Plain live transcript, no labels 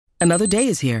Another day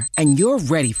is here, and you're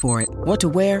ready for it. What to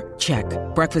wear? Check.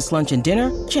 Breakfast, lunch, and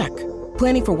dinner? Check.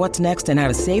 Planning for what's next and how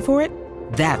to save for it?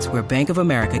 That's where Bank of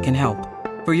America can help.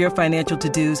 For your financial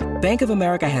to-dos, Bank of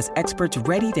America has experts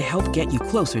ready to help get you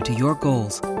closer to your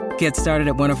goals. Get started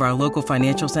at one of our local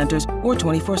financial centers or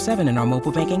 24/7 in our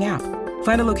mobile banking app.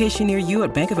 Find a location near you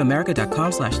at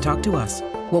bankofamerica.com/talktous.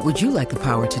 What would you like the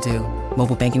power to do?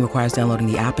 Mobile banking requires downloading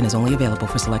the app and is only available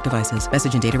for select devices.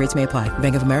 Message and data rates may apply.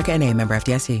 Bank of America N.A., member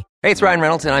FDIC. Hey, it's Ryan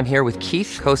Reynolds, and I'm here with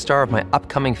Keith, co-star of my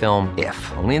upcoming film,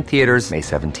 If, only in theaters May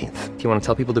 17th. Do you want to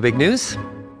tell people the big news?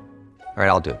 All right,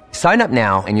 I'll do it. Sign up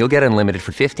now and you'll get unlimited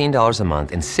for $15 a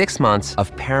month and 6 months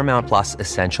of Paramount Plus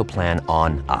Essential Plan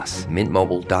on us.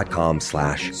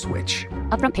 MintMobile.com/switch.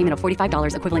 Upfront payment of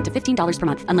 $45 equivalent to $15 per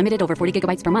month. Unlimited over 40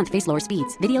 gigabytes per month. Face lower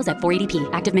speeds. Videos at 480p.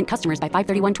 Active Mint customers by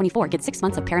 531.24 get 6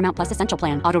 months of Paramount Plus Essential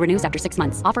Plan. Auto renews after 6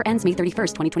 months. Offer ends May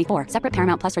 31st, 2024. Separate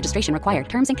Paramount Plus registration required.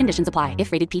 Terms and conditions apply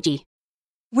if rated PG.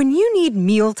 When you need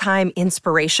mealtime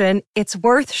inspiration, it's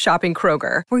worth shopping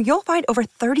Kroger, where you'll find over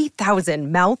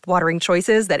 30,000 mouth-watering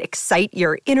choices that excite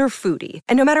your inner foodie.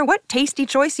 And no matter what tasty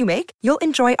choice you make, you'll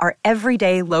enjoy our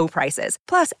everyday low prices,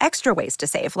 plus extra ways to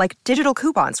save, like digital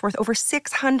coupons worth over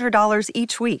 $600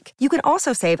 each week. You can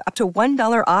also save up to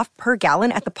 $1 off per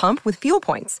gallon at the pump with fuel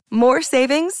points. More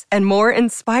savings and more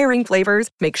inspiring flavors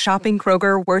make shopping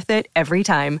Kroger worth it every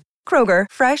time. Kroger,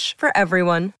 fresh for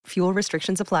everyone. Fuel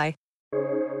restrictions apply.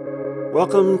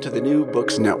 Welcome to the New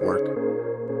Books Network.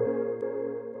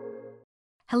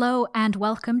 Hello and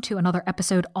welcome to another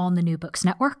episode on the New Books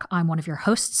Network. I'm one of your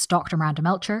hosts, Dr. Miranda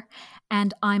Melcher,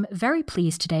 and I'm very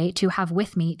pleased today to have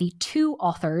with me the two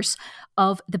authors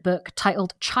of the book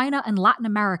titled China and Latin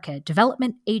America,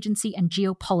 Development, Agency and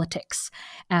Geopolitics,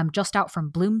 just out from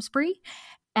Bloomsbury.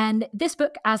 And this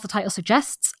book, as the title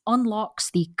suggests,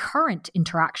 unlocks the current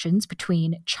interactions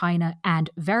between China and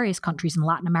various countries in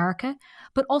Latin America,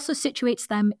 but also situates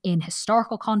them in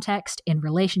historical context, in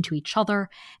relation to each other,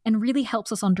 and really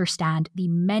helps us understand the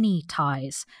many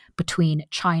ties between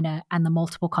China and the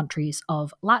multiple countries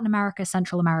of Latin America,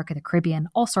 Central America, the Caribbean,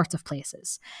 all sorts of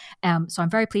places. So I'm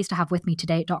very pleased to have with me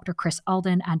today Dr. Chris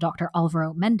Alden and Dr.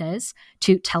 Alvaro Mendez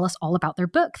to tell us all about their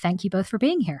book. Thank you both for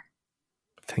being here.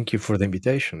 Thank you for the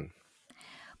invitation.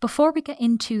 Before we get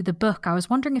into the book, I was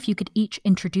wondering if you could each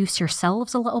introduce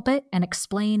yourselves a little bit and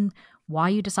explain why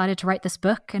you decided to write this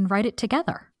book and write it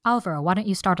together. Alvaro, why don't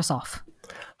you start us off?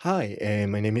 Hi,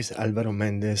 my name is Alvaro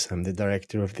Mendez. I'm the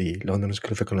director of the London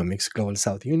School of Economics Global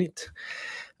South Unit,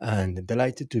 and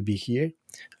delighted to be here.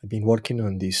 I've been working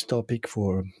on this topic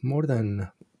for more than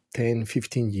 10,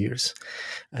 15 years.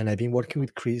 And I've been working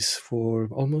with Chris for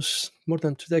almost more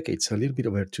than 2 decades, a little bit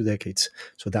over 2 decades.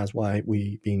 So that's why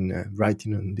we've been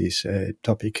writing on this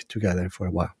topic together for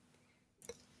a while.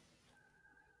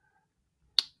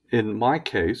 In my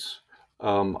case,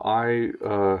 I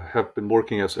have been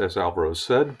working, as Alvaro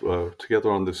said,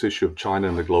 together on this issue of China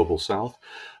and the Global South.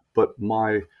 But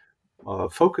my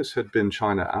focus had been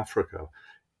China-Africa.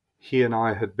 He and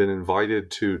I had been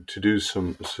invited to do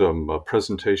some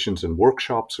presentations and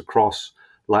workshops across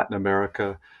Latin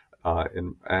America,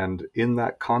 and in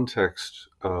that context,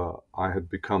 I had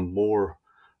become more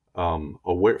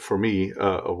aware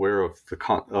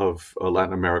of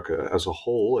Latin America as a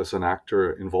whole, as an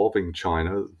actor involving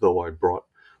China, though I brought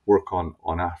work on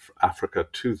Africa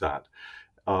to that.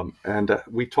 And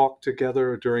we talked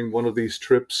together during one of these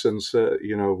trips and said,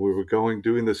 we were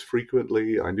doing this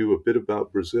frequently. I knew a bit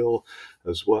about Brazil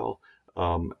as well.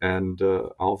 And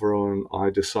Alvaro and I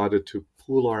decided to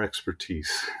pool our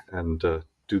expertise and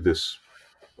do this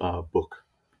book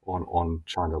on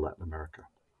China, Latin America.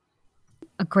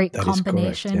 A great That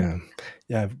combination. Is correct,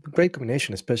 yeah, great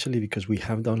combination, especially because we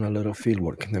have done a lot of field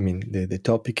work. I mean, the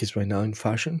topic is right now in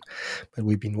fashion, but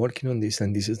we've been working on this,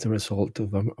 and this is the result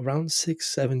of around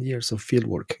 6-7 years of field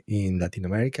work in Latin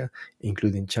America,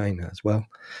 including China as well,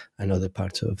 and other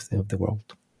parts of the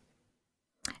world.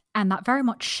 And that very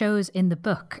much shows in the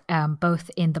book, both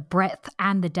in the breadth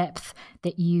and the depth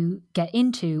that you get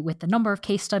into with the number of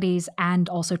case studies and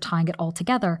also tying it all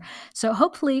together. So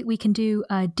hopefully we can do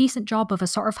a decent job of a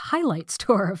sort of highlights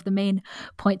tour of the main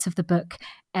points of the book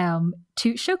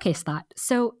to showcase that.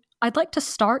 So I'd like to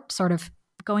start sort of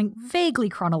going vaguely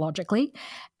chronologically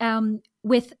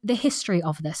with the history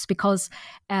of this, because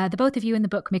the both of you in the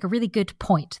book make a really good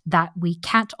point that we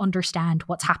can't understand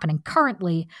what's happening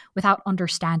currently without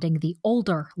understanding the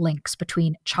older links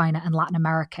between China and Latin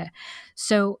America.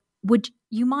 So would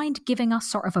you mind giving us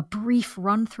sort of a brief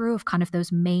run through of kind of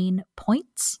those main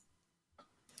points?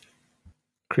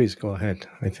 Chris, go ahead,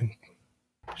 I think.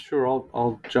 Sure,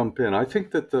 I'll jump in. I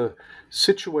think that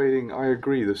I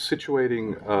agree, the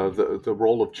situating the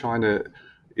role of China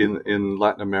in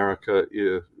Latin America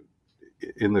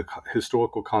in the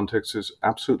historical context is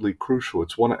absolutely crucial.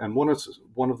 It's one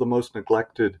of the most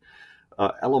neglected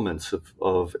elements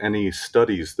of any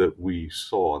studies that we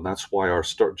saw, and that's why our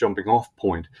start jumping off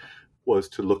point was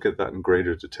to look at that in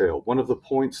greater detail. One of the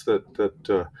points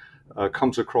that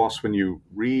comes across when you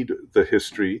read the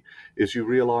history is you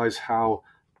realize how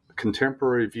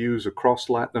contemporary views across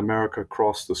Latin America,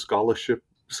 across the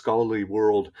scholarly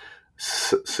world,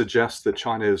 suggest that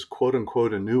China is quote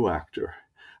unquote a new actor.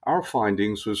 Our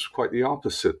findings was quite the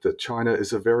opposite, that China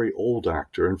is a very old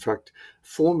actor, in fact,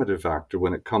 formative actor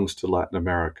when it comes to Latin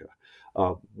America.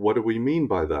 What do we mean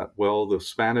by that? Well, the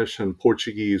Spanish and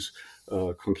Portuguese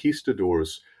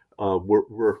conquistadors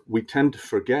we tend to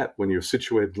forget when you're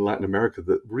situated in Latin America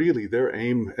that really their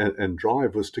aim and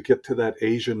drive was to get to that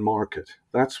Asian market.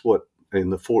 That's what in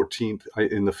the 15th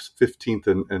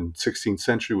and 16th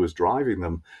century was driving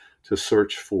them to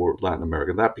search for Latin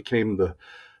America. That became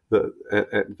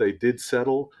they did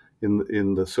settle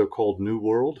in the so-called New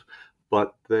World,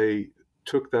 but they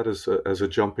took that as a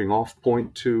jumping off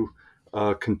point to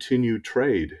continued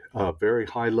trade, very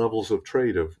high levels of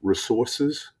trade of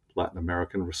resources, Latin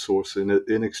American resource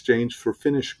in exchange for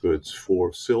finished goods,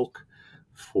 for silk,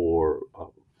 for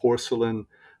porcelain,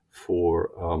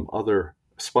 for other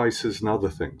spices and other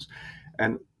things.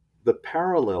 And the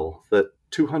parallel that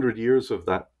 200 years of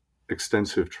that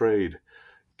extensive trade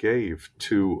gave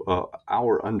to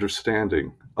our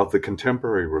understanding of the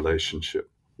contemporary relationship,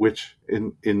 which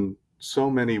in so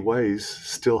many ways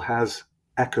still has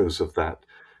echoes of that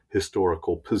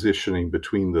historical positioning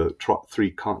between the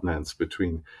three continents,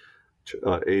 between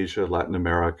Asia, Latin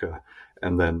America,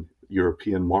 and then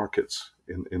European markets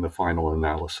in the final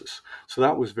analysis. So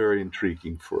that was very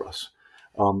intriguing for us.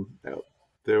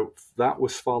 That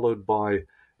was followed by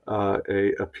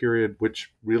a period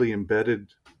which really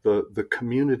embedded the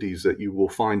communities that you will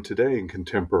find today in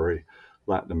contemporary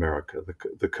Latin America,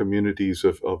 the communities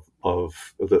of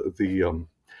the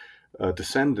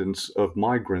descendants of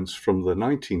migrants from the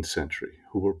 19th century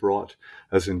who were brought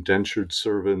as indentured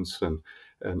servants and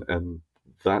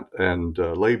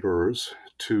laborers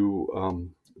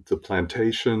to the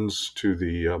plantations, to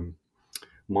the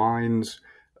mines,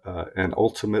 and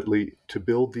ultimately to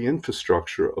build the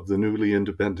infrastructure of the newly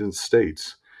independent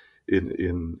states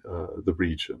in the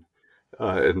region.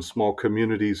 And small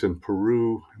communities in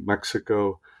Peru,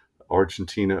 Mexico,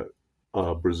 Argentina,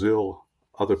 Brazil,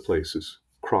 other places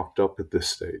cropped up at this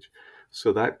stage.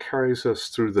 So that carries us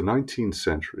through the 19th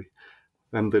century.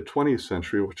 And the 20th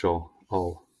century, which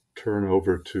I'll turn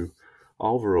over to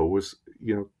Alvaro, was,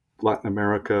 Latin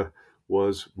America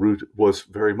was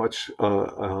very much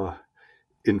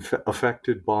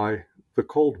affected by the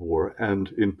Cold War, and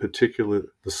in particular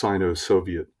the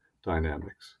Sino-Soviet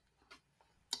dynamics.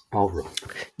 Alvaro.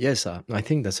 Yes, I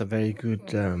think that's a very good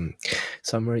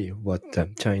summary of what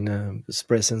China's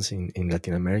presence in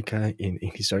Latin America in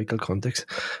historical context.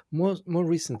 More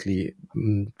recently,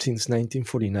 since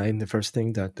 1949, the first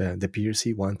thing that the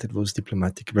PRC wanted was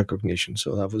diplomatic recognition.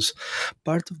 So that was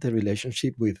part of the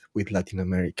relationship with Latin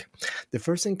America. The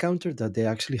first encounter that they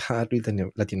actually had with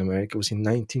Latin America was in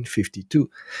 1952.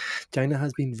 China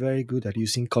has been very good at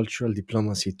using cultural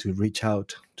diplomacy to reach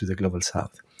out to the global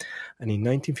south. And in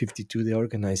 1952, they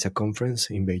organized a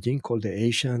conference in Beijing called the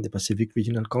Asia and the Pacific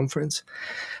Regional Conference.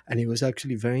 And it was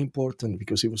actually very important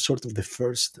because it was sort of the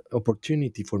first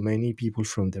opportunity for many people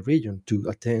from the region to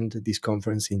attend this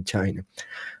conference in China.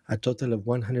 A total of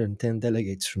 110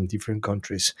 delegates from different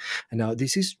countries. And now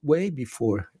this is way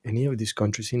before any of these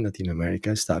countries in Latin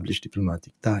America established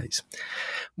diplomatic ties.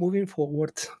 Moving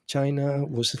forward, China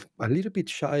was a little bit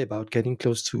shy about getting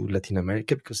close to Latin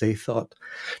America because they thought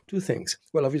two things.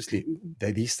 Well, obviously,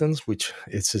 the distance, which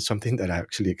is something that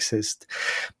actually exists,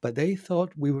 but they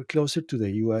thought we were closer to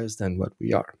the US than what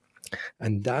we are.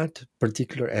 And that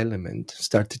particular element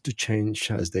started to change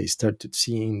as they started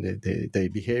seeing the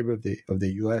behavior of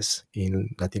the U.S.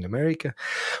 in Latin America,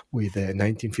 with the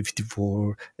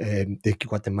 1954 the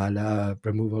Guatemala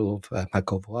removal of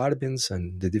Jacobo Arbenz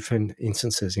and the different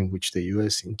instances in which the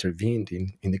U.S. intervened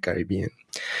in the Caribbean.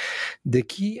 The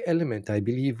key element, I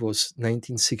believe, was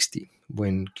 1960,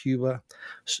 when Cuba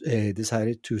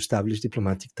decided to establish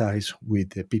diplomatic ties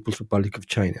with the People's Republic of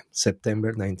China, September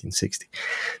 1960.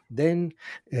 Then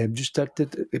you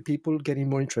started people getting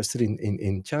more interested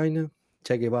in China.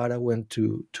 Che Guevara went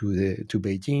to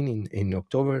Beijing in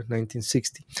October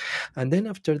 1960. And then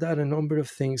after that, a number of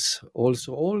things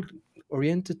also all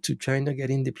oriented to China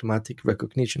getting diplomatic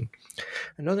recognition.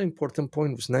 Another important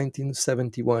point was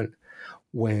 1971,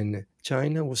 when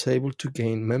China was able to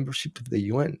gain membership of the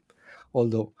UN,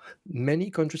 although many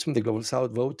countries from the Global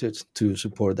South voted to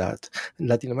support that.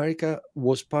 Latin America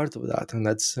was part of that, and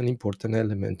that's an important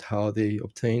element, how they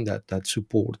obtained that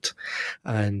support.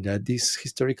 And this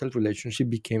historical relationship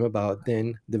became about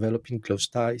then developing close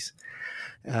ties.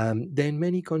 Then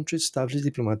many countries established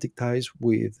diplomatic ties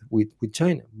with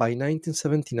China. By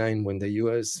 1979, when the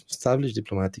US established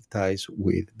diplomatic ties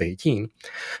with Beijing,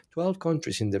 12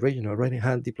 countries in the region already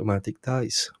had diplomatic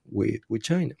ties with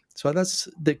China. So that's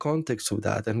the context of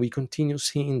that. And we continue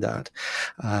seeing that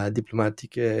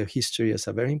diplomatic history as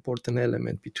a very important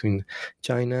element between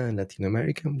China and Latin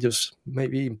America. Just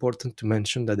maybe important to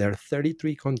mention that there are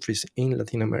 33 countries in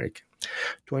Latin America,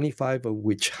 25 of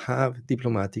which have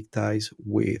diplomatic ties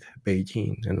with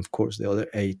Beijing, and of course the other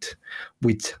 8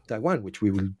 with Taiwan, which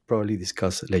we will probably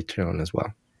discuss later on as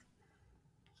well.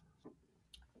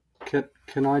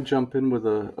 Can I jump in with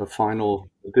a final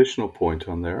additional point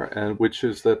on there, and which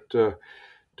is that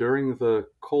during the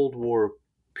Cold War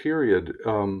period,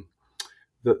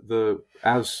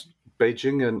 as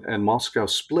Beijing and Moscow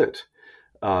split,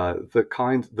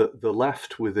 the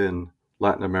left within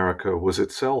Latin America was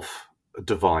itself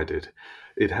divided.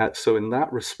 It had, so in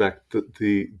that respect,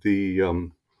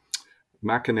 the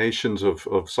machinations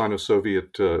of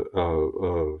Sino-Soviet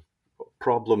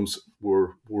problems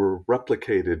were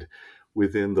replicated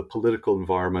within the political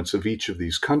environments of each of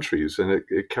these countries, and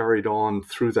it carried on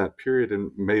through that period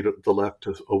and made the left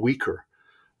a weaker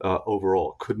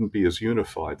overall, couldn't be as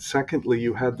unified. Secondly,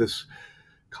 you had this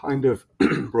kind of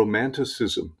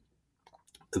romanticism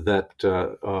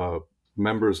that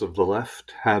members of the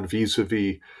left had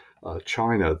vis-a-vis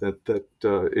China, that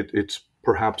its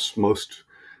perhaps most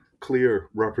clear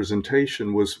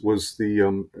representation was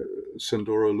the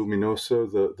Sendero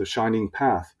Luminoso, the shining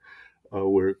path,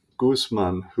 where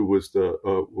Guzman, who was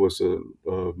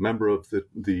a member of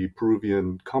the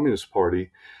Peruvian Communist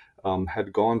Party,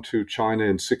 had gone to China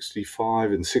in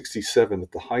 1965 and 1967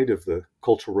 at the height of the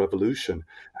Cultural Revolution,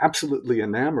 absolutely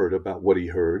enamored about what he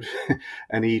heard.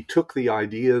 And he took the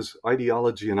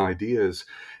ideology and ideas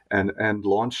and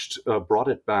launched, brought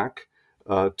it back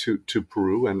to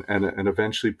Peru and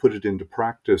eventually put it into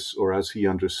practice, or as he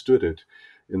understood it,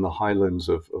 in the highlands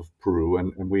of Peru.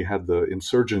 And we had the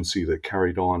insurgency that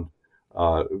carried on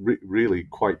really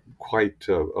quite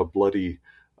a bloody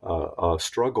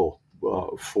struggle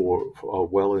for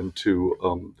well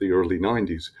into the early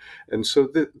 90s. And so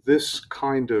this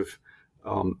kind of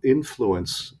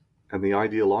influence and the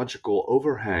ideological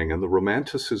overhang and the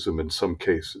romanticism in some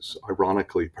cases,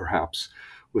 ironically perhaps,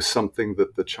 was something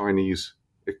that the Chinese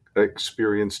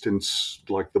experienced in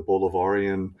like the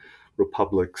Bolivarian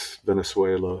republics,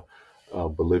 Venezuela,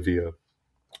 Bolivia,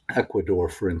 Ecuador,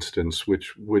 for instance,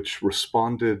 which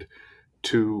responded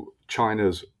to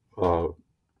China's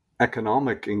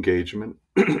economic engagement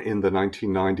in the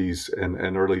 1990s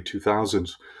and early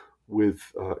 2000s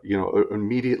with,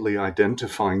 immediately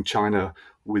identifying China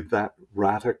with that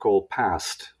radical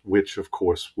past, which of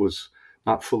course was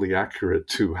not fully accurate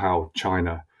to how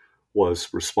China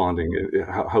was responding,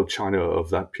 how China of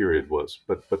that period was,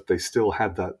 but they still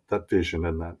had that vision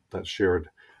and that shared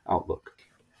outlook.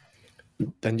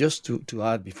 And just to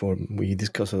add before we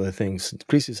discuss other things,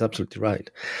 Chris is absolutely right.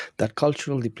 That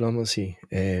cultural diplomacy,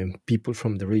 people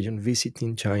from the region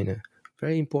visiting China,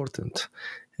 very important.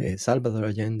 Salvador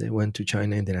Allende went to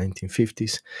China in the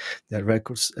 1950s. There are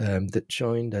records that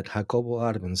showing that Jacobo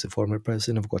Arbenz, the former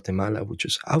president of Guatemala, which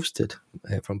was ousted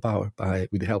from power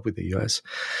with the help of the U.S.,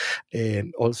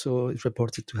 also is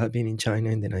reported to have been in China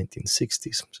in the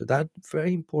 1960s. So that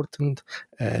very important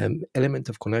element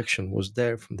of connection was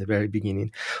there from the very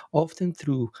beginning, often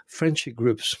through friendship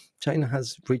groups. China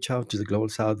has reached out to the Global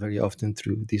South very often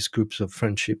through these groups of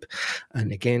friendship.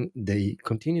 And again, they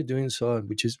continue doing so,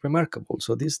 which is remarkable.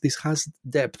 So this has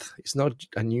depth. It's not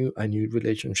a new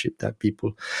relationship that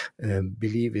people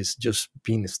believe is just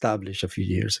being established a few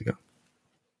years ago.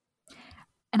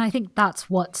 And I think that's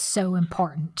what's so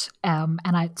important. And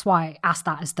that's why I asked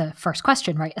that as the first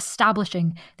question, right?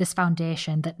 Establishing this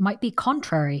foundation that might be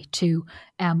contrary to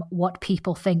what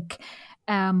people think,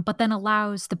 but then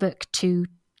allows the book to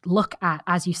look at,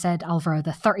 as you said, Alvaro,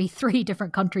 the 33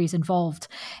 different countries involved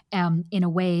in a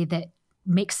way that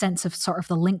makes sense of sort of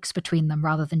the links between them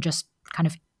rather than just kind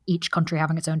of each country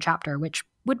having its own chapter, which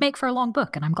would make for a long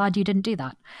book. And I'm glad you didn't do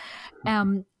that.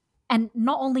 And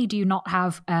not only do you not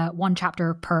have one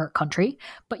chapter per country,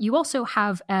 but you also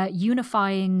have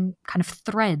unifying kind of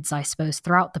threads, I suppose,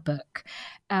 throughout the book.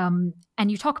 And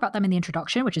you talk about them in the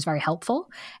introduction, which is very helpful.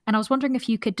 And I was wondering if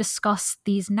you could discuss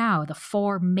these now, the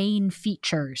four main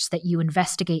features that you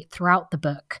investigate throughout the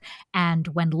book and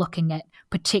when looking at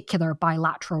particular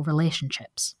bilateral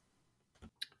relationships.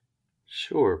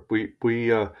 Sure. We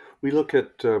look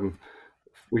at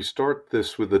we start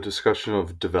this with a discussion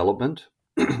of development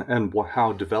and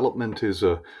how development is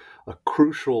a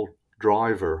crucial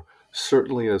driver,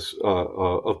 certainly as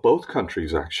of both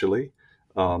countries actually.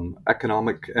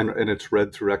 Economic and it's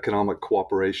read through economic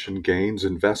cooperation, gains,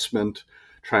 investment,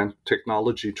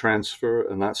 technology transfer,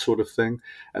 and that sort of thing.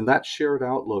 And that shared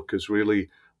outlook is really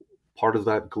part of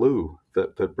that glue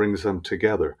that brings them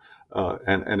together.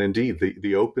 And indeed,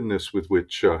 the openness with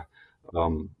which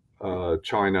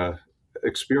China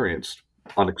experienced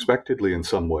unexpectedly in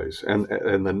some ways, and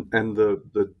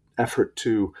the effort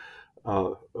to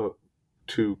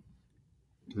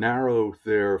narrow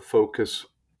their focus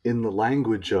in the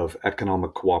language of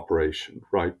economic cooperation,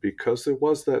 right? Because there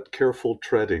was that careful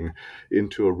treading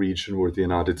into a region where the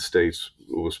United States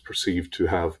was perceived to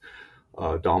have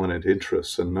dominant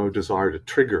interests and no desire to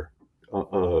trigger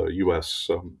U.S.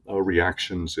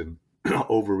 reactions in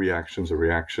overreactions or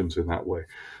reactions in that way.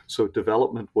 So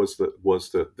development was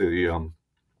the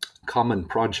common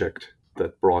project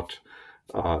that brought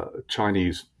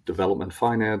Chinese development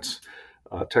finance,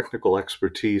 technical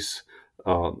expertise,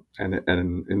 and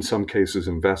in some cases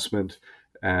investment,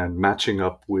 and matching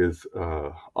up with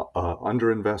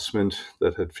underinvestment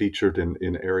that had featured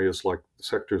in areas like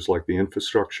sectors like the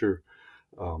infrastructure.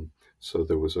 So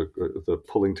there was the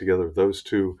pulling together of those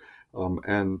two,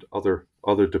 and other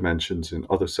dimensions in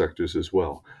other sectors as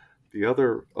well. The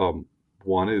other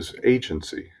one is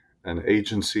agency, and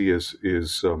agency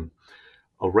is a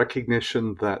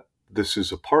recognition that this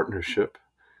is a partnership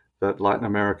that Latin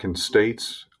American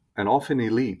states and often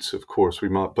elites, of course,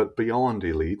 but beyond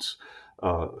elites,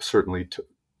 certainly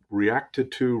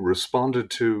responded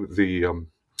to the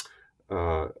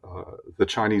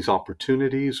Chinese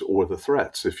opportunities or the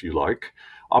threats, if you like.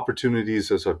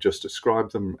 Opportunities, as I've just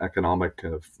described them, economic,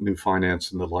 new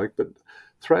finance and the like, but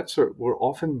threats were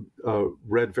often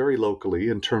read very locally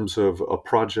in terms of a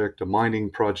mining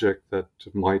project that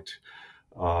might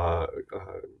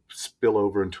spill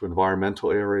over into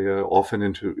environmental area, often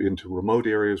into remote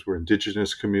areas where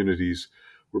indigenous communities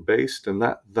were based. And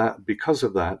that because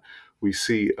of that, we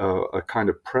see a kind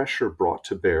of pressure brought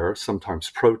to bear, sometimes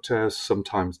protests,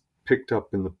 sometimes picked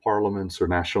up in the parliaments or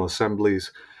national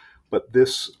assemblies. But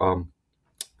this,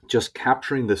 just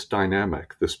capturing this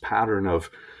dynamic, this pattern of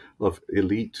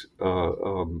elite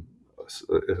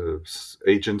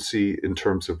agency in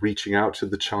terms of reaching out to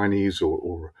the Chinese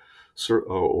or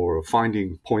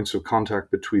finding points of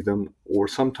contact between them, or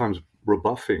sometimes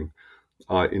rebuffing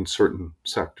in certain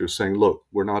sectors, saying, "Look,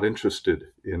 we're not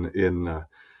interested in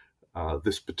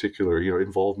this particular,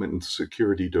 involvement in the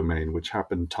security domain," which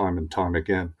happened time and time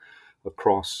again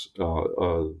across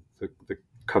the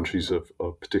countries of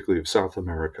particularly of South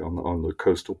America on the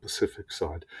coastal Pacific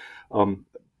side.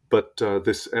 But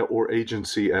this or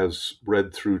agency as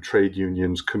read through trade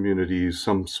unions, communities,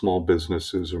 some small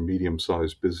businesses or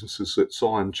medium-sized businesses that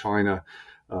saw in China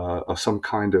some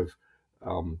kind of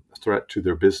threat to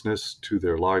their business, to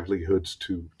their livelihoods,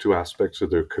 to aspects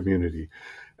of their community.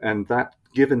 And that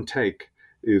give and take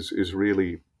is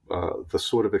really the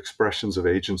sort of expressions of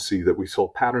agency that we saw,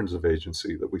 patterns of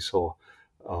agency that we saw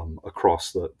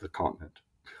across the continent.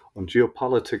 On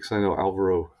geopolitics, I know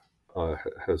Alvaro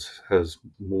has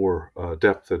more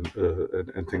depth and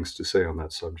things to say on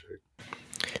that subject.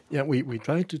 Yeah, we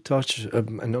try to touch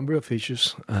a number of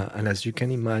issues, and as you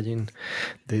can imagine,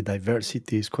 the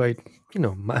diversity is quite,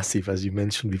 massive, as you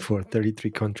mentioned before.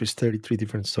 33 countries, 33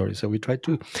 different stories. So we try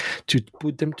to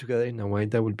put them together in a way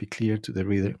that will be clear to the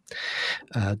reader,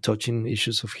 touching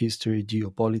issues of history,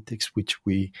 geopolitics, which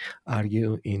we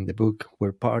argue in the book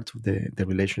were part of the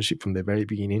relationship from the very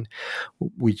beginning,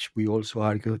 which we also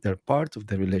argue they're part of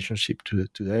the relationship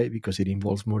today because it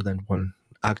involves more than one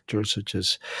actors, such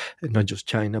as not just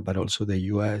China, but also the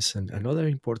US and other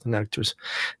important actors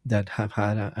that have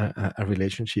had a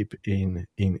relationship in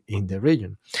the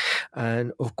region.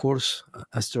 And of course,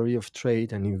 a story of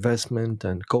trade and investment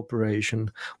and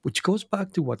cooperation, which goes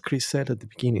back to what Chris said at the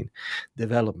beginning,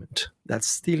 development. That's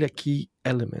still a key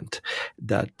element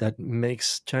that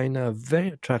makes China a very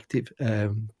attractive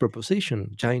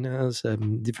proposition. China has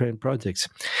different projects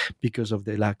because of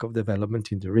the lack of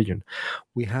development in the region.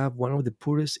 We have one of the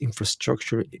poorest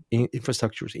infrastructures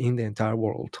in the entire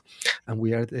world, and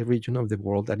we are the region of the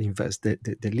world that invests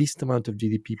the least amount of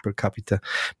GDP per capita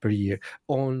per year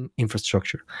on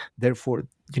infrastructure. Therefore,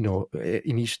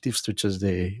 initiatives such as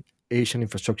the Asian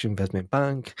Infrastructure Investment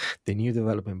Bank, the New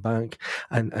Development Bank,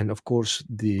 and of course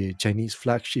the Chinese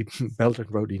flagship Belt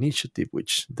and Road Initiative,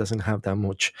 which doesn't have that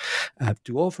much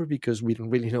to offer because we don't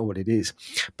really know what it is.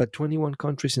 But 21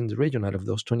 countries in the region out of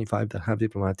those 25 that have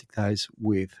diplomatic ties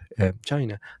with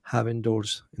China have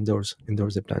endorsed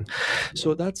the plan.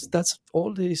 So that's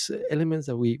all these elements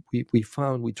that we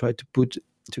found. We tried to put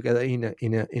together in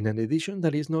an edition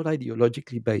that is not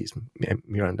ideologically based,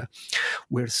 Miranda.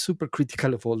 We're super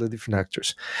critical of all the different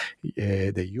actors,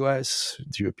 the US,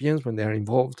 the Europeans when they are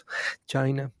involved,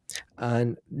 China,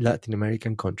 and Latin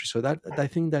American countries. So that I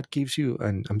think that gives you,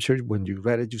 and I'm sure when you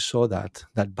read it, you saw that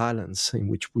balance in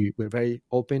which we were very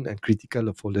open and critical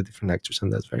of all the different actors,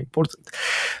 and that's very important.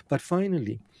 But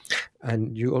finally,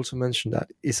 and you also mentioned that,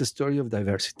 it's a story of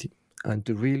diversity. And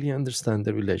to really understand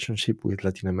the relationship with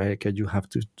Latin America, you have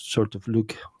to sort of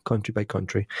look country by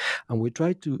country, and we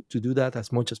try to do that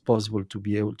as much as possible to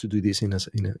be able to do this in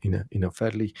a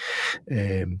fairly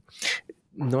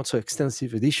not so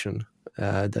extensive edition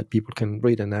that people can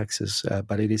read and access.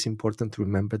 But it is important to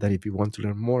remember that if you want to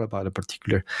learn more about a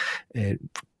particular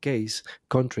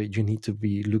country, you need to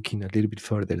be looking a little bit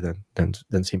further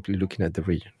than simply looking at the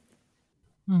region.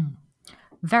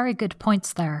 Very good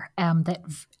points there that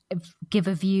give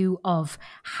a view of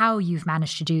how you've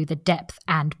managed to do the depth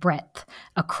and breadth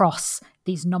across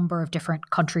these number of different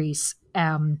countries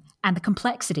and the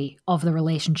complexity of the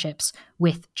relationships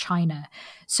with China.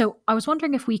 So I was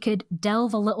wondering if we could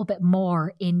delve a little bit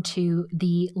more into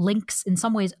the links in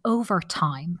some ways over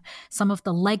time, some of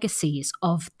the legacies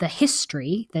of the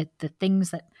history, the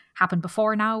things that happened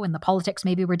before now, when the politics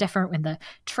maybe were different, when the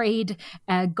trade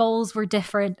goals were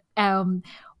different.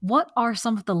 What are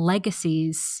some of the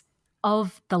legacies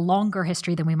of the longer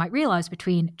history than we might realize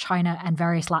between China and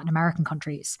various Latin American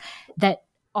countries that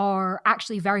are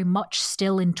actually very much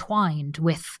still entwined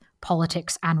with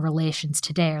politics and relations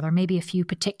today? Are there maybe a few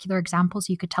particular examples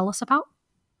you could tell us about?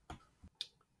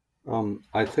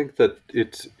 I think that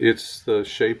it's the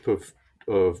shape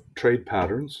of trade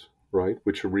patterns, right,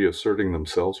 which are reasserting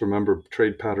themselves. Remember,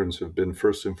 trade patterns have been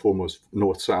first and foremost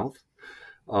north-south,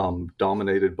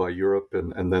 dominated by Europe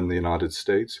and then the United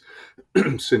States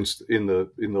since in the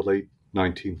late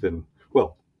 19th and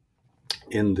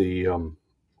in the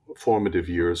formative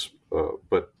years,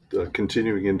 but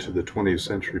continuing into the 20th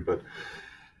century. But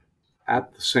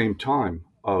at the same time,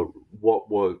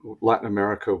 Latin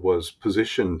America was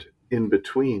positioned in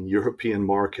between European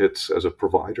markets as a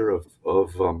provider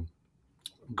of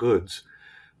goods,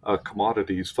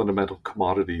 commodities, fundamental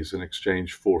commodities, in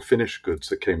exchange for finished goods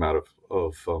that came out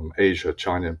of Asia,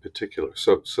 China in particular.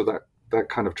 So that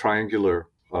kind of triangular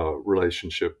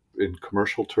relationship in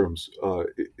commercial terms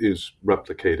is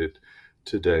replicated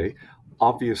today.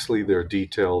 Obviously, there are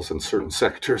details in certain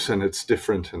sectors, and it's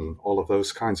different, and all of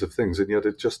those kinds of things. And yet,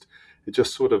 it just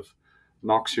sort of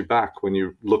knocks you back when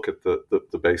you look at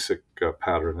the basic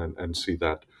pattern and see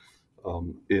that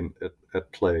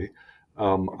at play.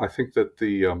 I think that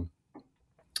the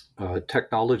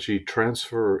technology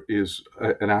transfer is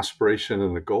an aspiration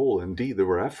and a goal. Indeed, there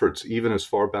were efforts even as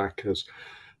far back as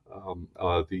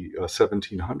the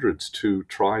 1700s to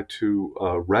try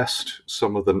to wrest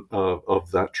some of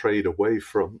that trade away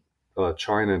from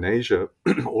China and Asia,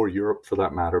 or Europe for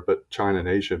that matter, but China and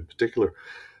Asia in particular,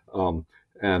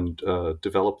 and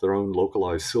develop their own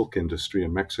localized silk industry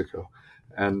in Mexico.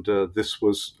 And this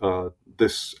was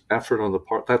this effort on the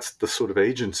part, that's the sort of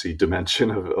agency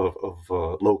dimension of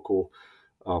local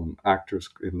actors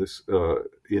in this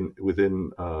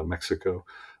within Mexico.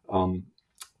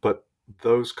 But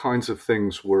those kinds of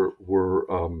things were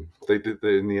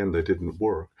in the end they didn't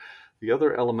work. The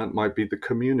other element might be the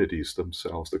communities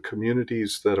themselves. The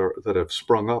communities that have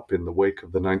sprung up in the wake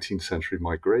of the 19th century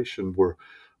migration were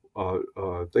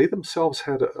they themselves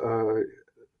had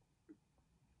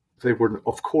they were,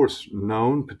 of course,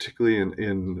 known, particularly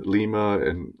in Lima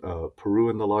and Peru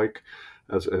and the like,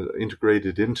 as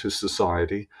integrated into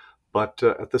society. But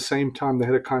at the same time, they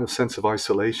had a kind of sense of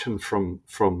isolation from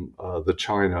the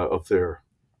China of their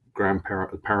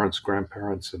parents,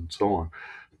 grandparents, and so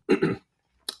on.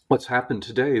 What's happened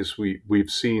today is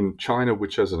we've seen China,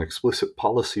 which has an explicit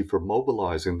policy for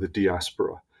mobilizing the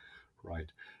diaspora,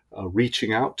 right?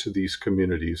 reaching out to these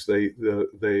communities,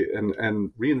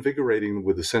 and reinvigorating them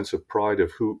with a sense of pride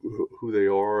of who they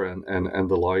are and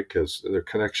the like, as their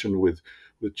connection with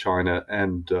China,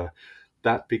 and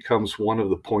that becomes one of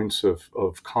the points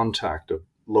of contact, of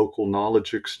local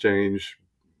knowledge exchange,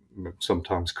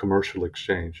 sometimes commercial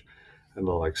exchange, and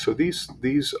the like. So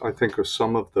these I think are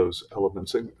some of those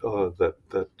elements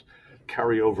that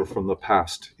carry over from the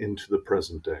past into the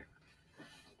present day.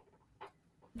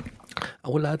 I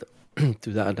will add to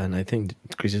that, and I think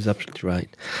Chris is absolutely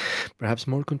right. Perhaps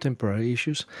more contemporary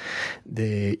issues.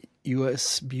 The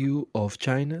U.S. view of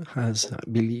China has,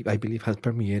 I believe, has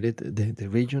permeated the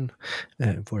region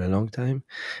for a long time,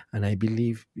 and I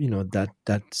believe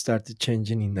that started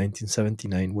changing in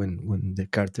 1979 when the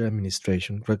Carter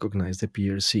administration recognized the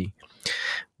PRC.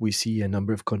 We see a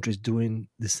number of countries doing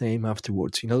the same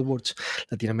afterwards. In other words,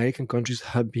 Latin American countries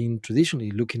have been traditionally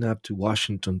looking up to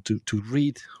Washington to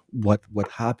read what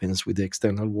happens with the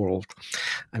external world,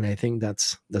 and I think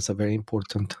that's a very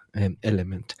important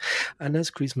element. And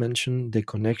as Chris mentioned, the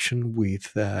connection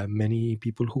with many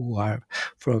people who are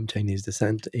from Chinese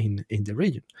descent in the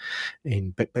region.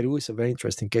 In Peru is a very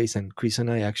interesting case, and Chris and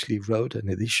I actually wrote an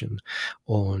edition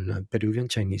on Peruvian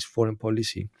Chinese foreign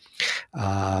policy,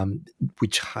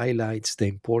 which highlights the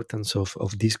importance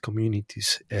of these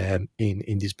communities in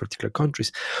these particular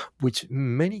countries, which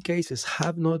in many cases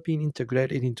have not been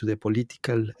integrated into the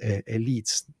political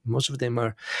elites. Most of them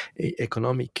are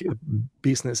economic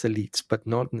business elites, but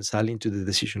not necessarily into the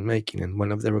decision making. And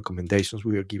one of the recommendations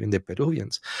we were giving the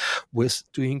Peruvians was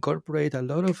to incorporate a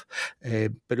lot of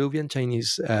Peruvian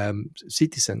Chinese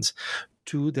citizens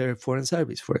to their foreign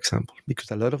service, for example, because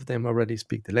a lot of them already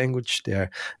speak the language. They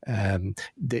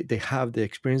have the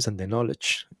experience and the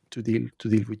knowledge to deal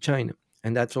with China.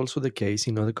 And that's also the case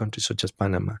in other countries such as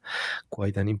Panama,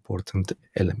 quite an important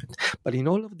element. But in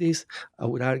all of this, I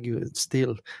would argue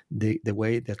still the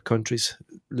way that countries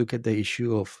look at the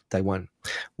issue of Taiwan,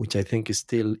 which I think is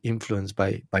still influenced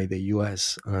by the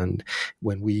US. And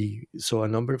when we saw a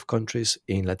number of countries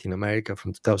in Latin America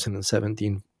from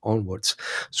 2017 onwards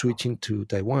switching to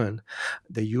Taiwan,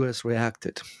 the US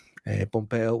reacted.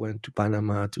 Pompeo went to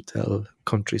Panama to tell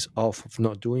countries off of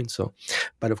not doing so.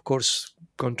 But of course,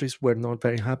 countries were not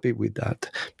very happy with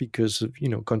that because,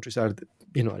 countries are,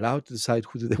 allowed to decide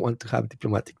who do they want to have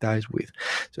diplomatic ties with.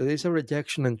 So there's a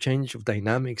rejection and change of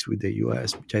dynamics with the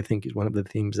US, which I think is one of the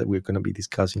themes that we're going to be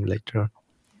discussing later on.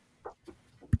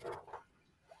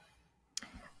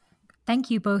 Thank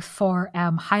you both for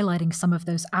highlighting some of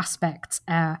those aspects.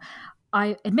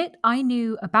 I admit I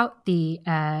knew about the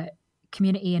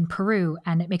community in Peru,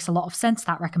 and it makes a lot of sense,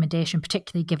 that recommendation,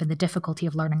 particularly given the difficulty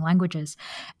of learning languages.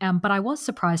 But I was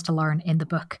surprised to learn in the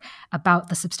book about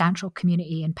the substantial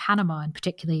community in Panama, and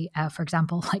particularly, for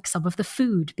example, like some of the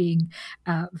food being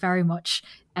very much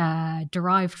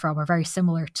derived from or very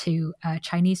similar to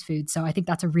Chinese food. So I think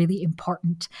that's a really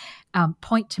important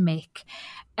point to make.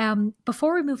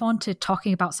 Before we move on to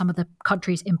talking about some of the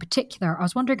countries in particular, I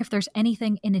was wondering if there's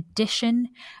anything in addition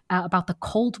about the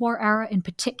Cold War era in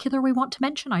particular we want to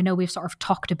mention. I know we've sort of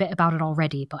talked a bit about it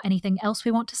already, but anything else we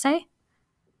want to say?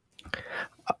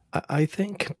 I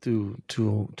think to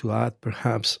add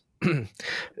perhaps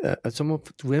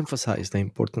to emphasize the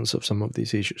importance of some of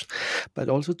these issues, but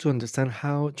also to understand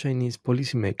how Chinese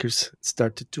policymakers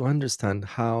started to understand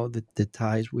how the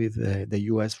ties with the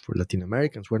U.S. for Latin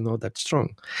Americans were not that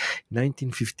strong.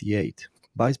 1958,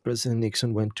 Vice President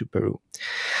Nixon went to Peru,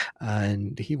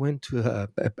 and he went to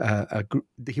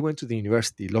the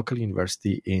university, local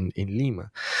university in Lima,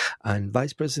 and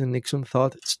Vice President Nixon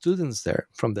thought students there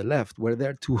from the left were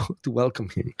there to welcome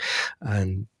him,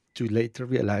 and to later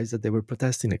realize that they were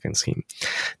protesting against him.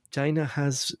 China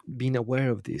has been aware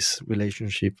of this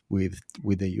relationship with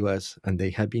the US, and they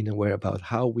have been aware about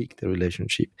how weak the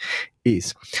relationship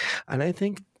is. And I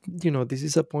think, this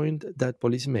is a point that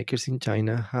policymakers in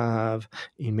China have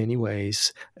in many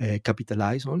ways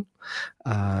capitalized on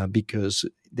because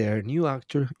they're a new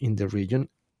actor in the region,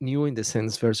 new in the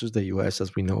sense versus the US,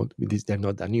 as we know, they're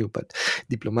not that new, but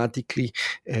diplomatically,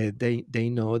 they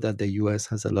know that the US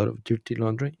has a lot of dirty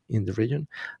laundry in the region,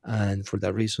 and for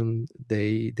that reason,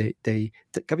 they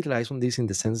capitalize on this in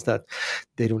the sense that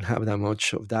they don't have that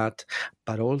much of that,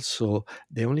 but also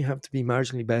they only have to be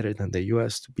marginally better than the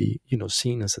US to be,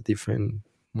 seen as a different,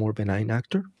 more benign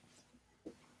actor.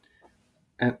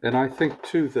 And I think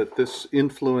too that this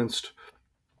influenced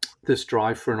this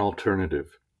drive for an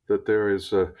alternative. That there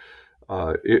is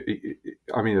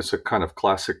it's a kind of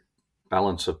classic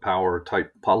balance of power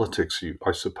type politics,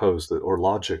 I suppose, or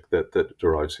logic that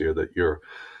derives here. That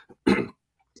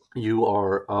you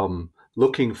are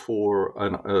looking for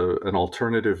an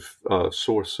alternative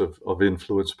source of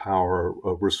influence, power,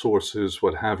 resources,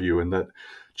 what have you, and that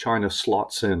China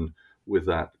slots in with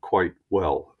that quite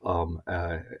well,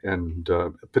 and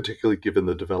particularly given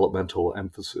the developmental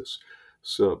emphasis,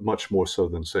 so much more so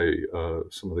than, say,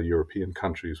 some of the European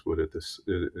countries would at this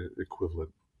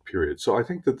equivalent period. So I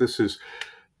think that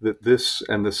this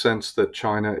and the sense that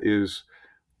China is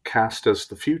cast as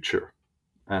the future,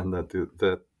 and that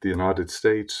the United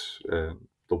States and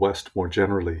the West more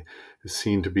generally is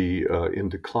seen to be in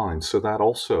decline. So that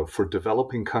also, for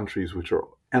developing countries which are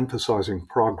emphasizing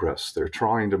progress, they're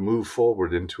trying to move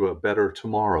forward into a better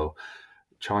tomorrow.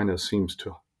 China seems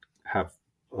to have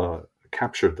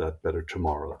captured that better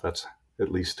tomorrow. That's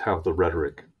at least how the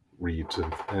rhetoric reads,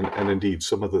 and indeed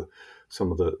some of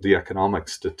the economic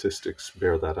statistics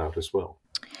bear that out as well.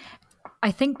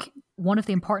 I think one of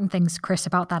the important things, Chris,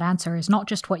 about that answer is not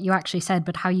just what you actually said,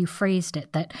 but how you phrased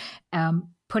it, that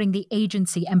putting the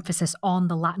agency emphasis on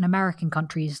the Latin American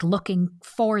countries looking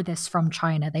for this from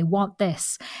China. They want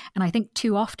this. And I think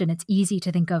too often it's easy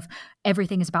to think of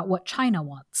everything is about what China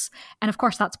wants. And of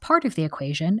course, that's part of the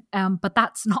equation, but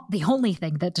that's not the only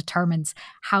thing that determines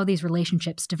how these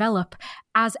relationships develop,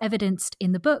 as evidenced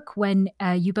in the book when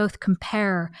you both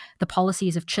compare the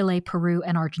policies of Chile, Peru,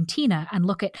 and Argentina and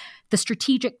look at the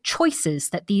strategic choices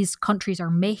that these countries are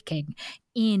making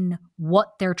in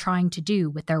what they're trying to do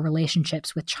with their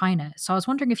relationships with China. So I was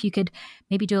wondering if you could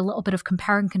maybe do a little bit of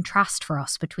compare and contrast for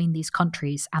us between these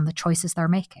countries and the choices they're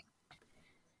making.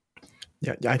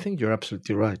 Yeah, I think you're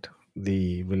absolutely right.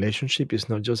 The relationship is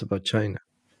not just about China.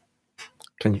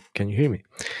 Can you hear me?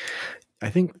 I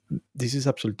think this is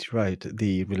absolutely right.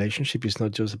 The relationship is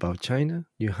not just about China.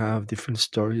 You have different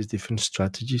stories, different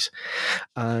strategies.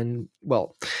 And,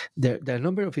 well, there are a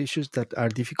number of issues that are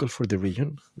difficult for the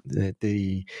region.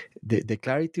 The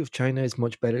clarity of China is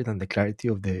much better than the clarity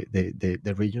of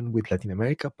the region with Latin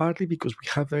America, partly because we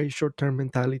have very short-term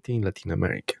mentality in Latin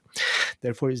America.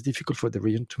 Therefore, it's difficult for the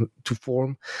region to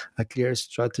form a clear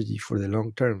strategy for the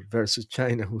long term versus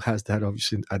China, who has that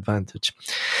obvious advantage.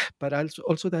 But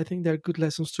also I think there are good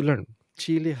lessons to learn.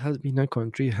 Chile has been a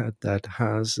country that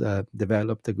has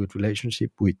developed a good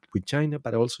relationship with China,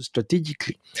 but also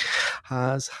strategically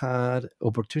has had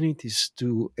opportunities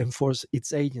to enforce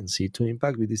its agency, to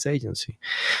impact with its agency.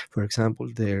 For example,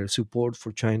 their support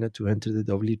for China to enter the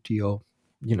WTO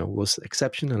was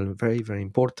exceptional and very, very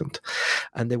important.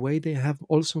 And the way they have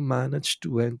also managed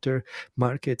to enter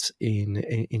markets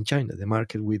in China, the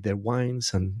market with their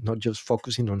wines, and not just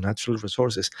focusing on natural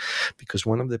resources. Because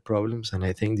one of the problems, and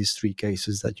I think these three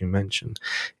cases that you mentioned,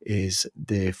 is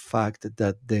the fact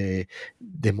that the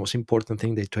most important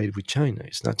thing they trade with China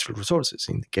is natural resources.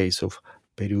 In the case of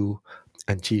Peru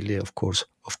and Chile, of course,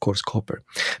 copper.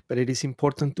 But it is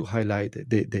important to highlight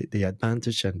the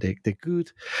advantage and the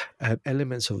good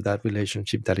elements of that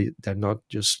relationship, that they're not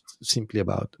just simply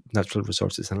about natural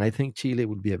resources. And I think Chile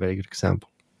would be a very good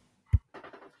example.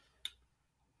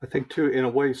 I think, too, in a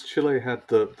way, Chile had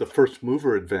the first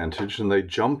mover advantage, and they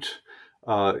jumped.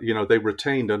 They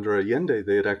retained under Allende.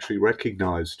 They had actually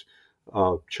recognized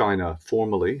China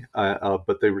formally,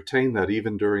 but they retained that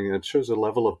even during. It shows a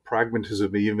level of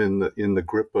pragmatism even in the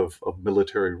grip of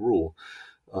military rule.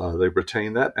 They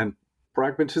retained that, and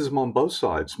pragmatism on both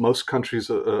sides. Most countries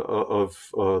of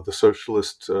the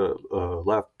socialist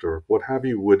left or what have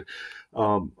you would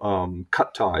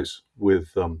cut ties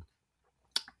with the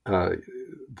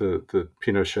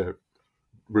Pinochet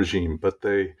regime, but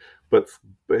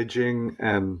Beijing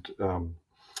and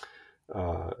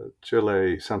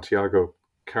Chile, Santiago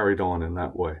carried on in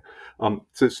that way.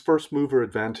 So this first mover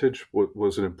advantage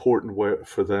was an important way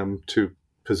for them to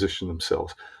position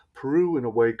themselves. Peru, in a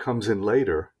way, comes in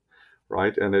later,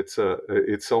 right? And it's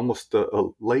almost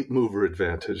a late mover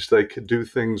advantage. They could do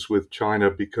things with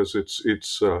China because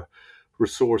it's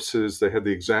resources. They had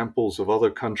the examples of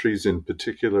other countries, in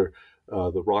particular,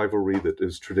 the rivalry that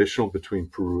is traditional between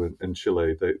Peru and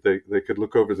Chile. They could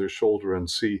look over their shoulder and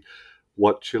see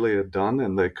what Chile had done,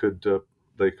 and they could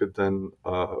then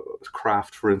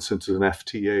craft, for instance, an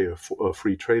FTA, a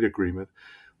free trade agreement,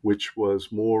 which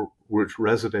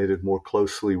resonated more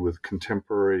closely with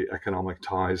contemporary economic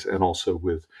ties and also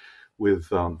with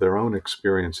their own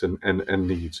experience and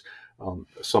needs.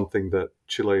 Something that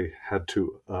Chile had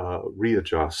to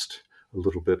readjust a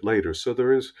little bit later. So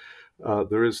there is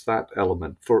that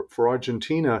element. For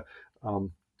Argentina,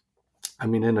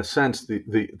 in a sense,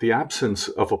 the absence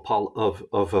of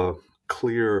a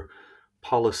clear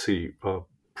policy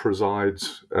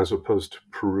presides, as opposed to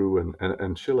Peru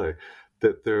and Chile.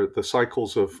 That the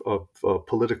cycles of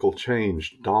political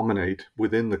change dominate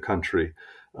within the country,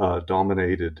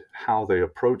 dominated how they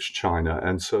approached China.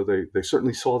 And so they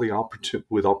certainly saw the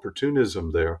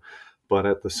opportunism there. But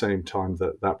at the same time,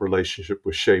 that relationship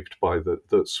was shaped by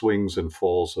the swings and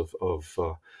falls of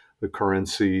the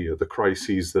currency, the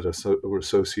crises that were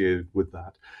associated with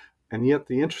that. And yet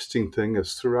the interesting thing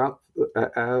is throughout,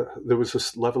 there was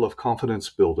this level of confidence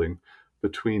building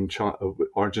between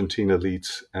Argentine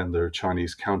elites and their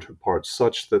Chinese counterparts,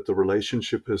 such that the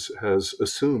relationship has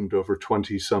assumed over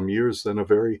 20-some years then a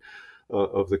very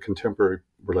of the contemporary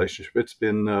relationship. It's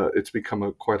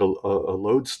become quite a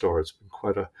lodestar. It's been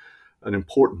quite an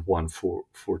important one for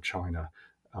China.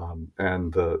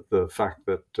 And the fact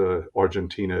that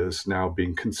Argentina is now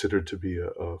being considered to be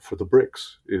for the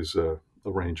BRICS is a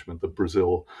arrangement. The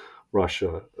Brazil,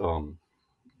 Russia,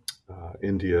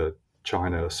 India,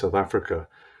 China, South Africa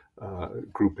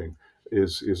grouping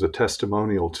is a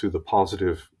testimonial to the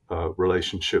positive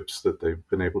relationships that they've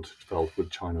been able to develop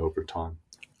with China over time.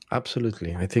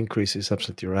 Absolutely. I think Chris is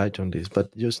absolutely right on this.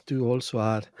 But just to also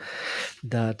add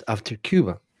that after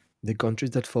Cuba, the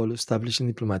countries that follow establishing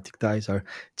diplomatic ties are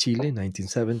Chile in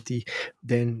 1970,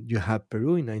 then you have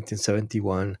Peru in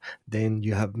 1971, then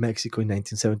you have Mexico in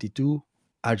 1972,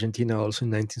 Argentina also in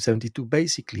 1972.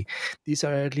 Basically, these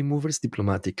are early movers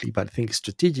diplomatically, but I think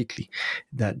strategically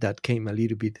that came a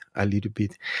little bit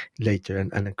later.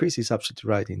 And Chris is absolutely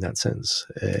right in that sense.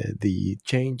 The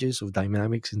changes of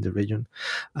dynamics in the region,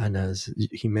 and as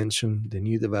he mentioned, the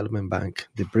new development bank,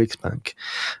 the BRICS Bank,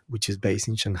 which is based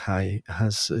in Shanghai,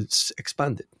 has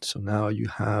expanded. So now you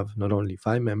have not only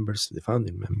 5 members, the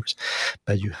founding members,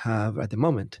 but you have at the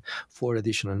moment 4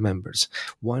 additional members.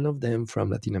 One of them from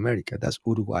Latin America, that's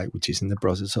Uruguay, which is in the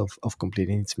process of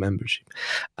completing its membership.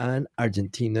 And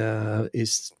Argentina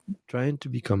is trying to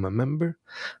become a member.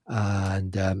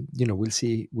 And, we'll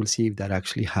see if that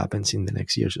actually happens in the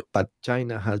next year. But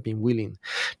China has been willing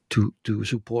to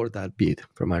support that bid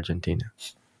from Argentina.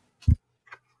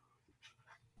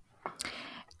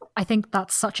 I think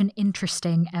that's such an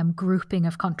interesting grouping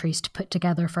of countries to put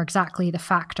together for exactly the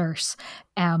factors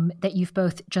that you've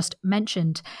both just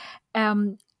mentioned.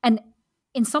 And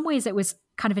in some ways, it was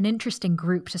kind of an interesting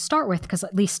group to start with, because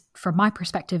at least from my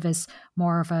perspective as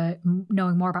more of a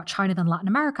knowing more about China than Latin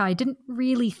America, I didn't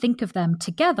really think of them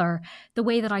together the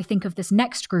way that I think of this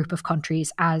next group of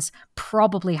countries as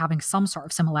probably having some sort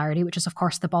of similarity, which is, of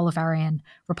course, the Bolivarian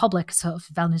republics of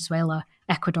Venezuela,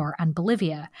 Ecuador, and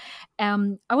Bolivia.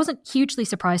 I wasn't hugely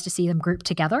surprised to see them grouped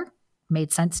together.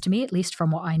 Made sense to me, at least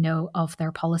from what I know of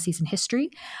their policies and history.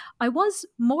 I was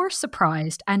more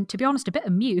surprised and, to be honest, a bit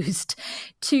amused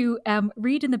to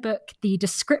read in the book the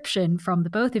description from the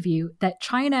both of you that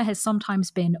China has sometimes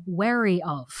been wary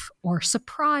of or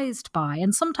surprised by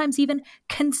and sometimes even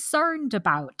concerned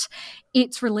about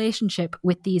its relationship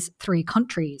with these 3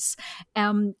 countries.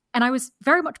 And I was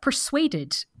very much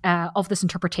persuaded of this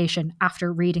interpretation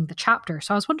after reading the chapter.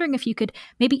 So I was wondering if you could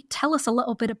maybe tell us a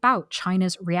little bit about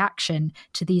China's reaction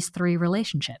to these 3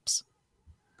 relationships.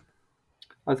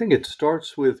 I think it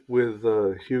starts with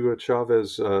Hugo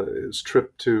Chávez's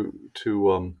trip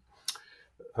to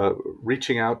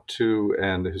reaching out to,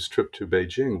 and his trip to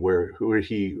Beijing, where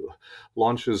he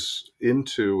launches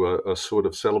into a sort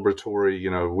of celebratory,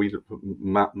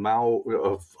 Mao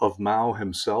of Mao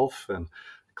himself, and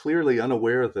clearly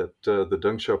unaware that the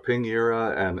Deng Xiaoping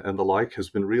era and the like has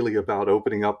been really about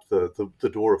opening up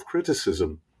the door of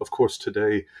criticism. Of course,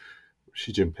 today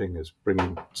Xi Jinping is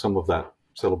bringing some of that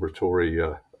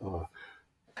celebratory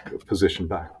position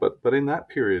back. But in that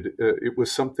period, it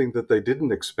was something that they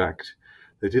didn't expect.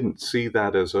 They didn't see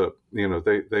that as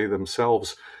they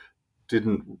themselves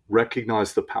didn't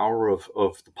recognize the power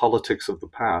of the politics of the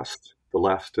past, the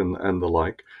left and the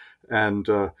like. And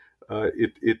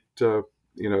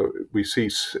we see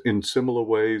in similar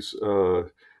ways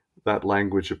that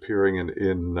language appearing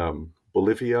in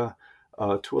Bolivia,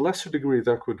 to a lesser degree with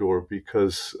Ecuador,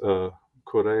 because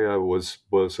Correa was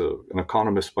an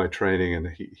economist by training, and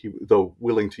he though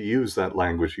willing to use that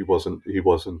language, he wasn't he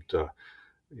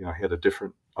had a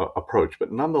different approach.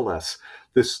 But nonetheless,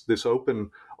 this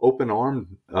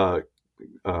open-armed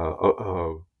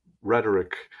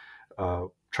rhetoric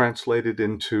translated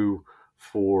into,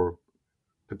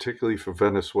 particularly for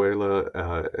Venezuela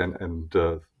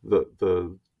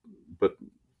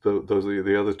those are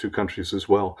the other 2 countries as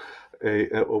well,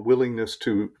 a willingness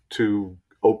to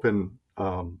open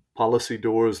policy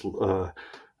doors,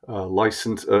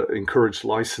 encourage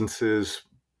licenses,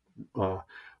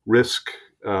 risk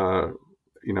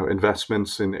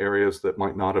investments in areas that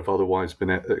might not have otherwise been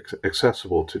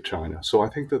accessible to China. So I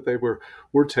think that they were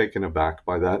taken aback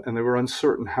by that, and they were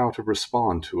uncertain how to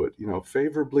respond to it,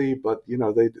 favorably, but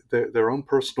their own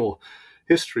personal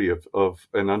history of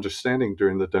an understanding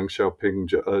during the Deng Xiaoping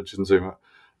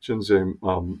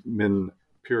Jiang Min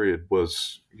period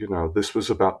was, this was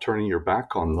about turning your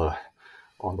back on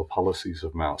the policies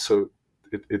of Mao. So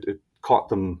it caught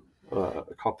them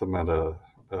at a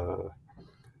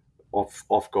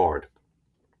off guard.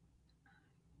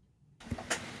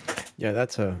 Yeah,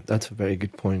 that's a very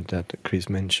good point that Chris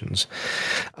mentions.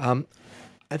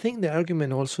 I think the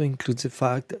argument also includes the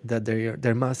fact that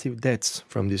there are massive debts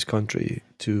from this country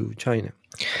to China.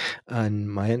 And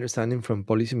my understanding from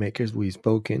policymakers we've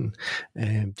spoken,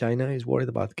 China is worried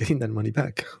about getting that money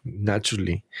back,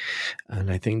 naturally. And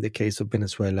I think the case of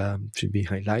Venezuela should be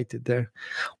highlighted there,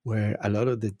 where a lot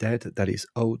of the debt that is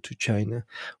owed to China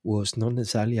was not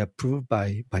necessarily approved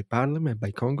by Parliament,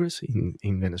 by Congress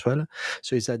in Venezuela.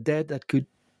 So it's a debt that could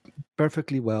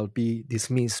perfectly well be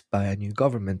dismissed by a new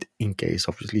government in case,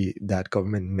 obviously, that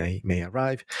government may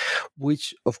arrive,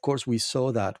 which, of course, we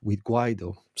saw that with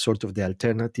Guaido, sort of the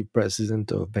alternative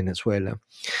president of Venezuela.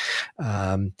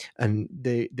 And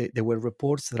there were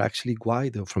reports that actually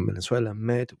Guaido from Venezuela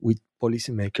met with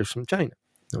policymakers from China.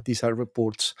 Now, these are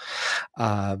reports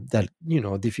that,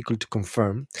 difficult to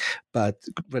confirm, but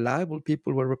reliable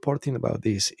people were reporting about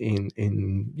this in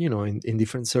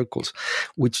different circles,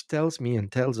 which tells me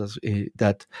and tells us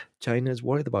that China is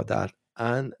worried about that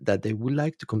and that they would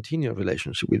like to continue a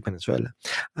relationship with Venezuela.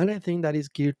 And I think that is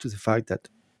geared to the fact that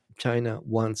China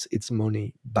wants its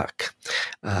money back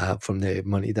from the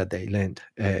money that they lent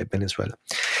Venezuela.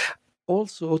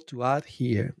 Also, to add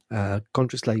here,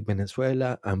 countries like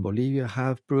Venezuela and Bolivia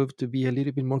have proved to be a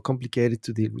little bit more complicated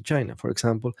to deal with China. For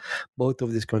example, both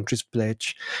of these countries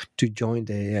pledged to join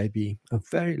the AIIB a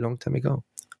very long time ago,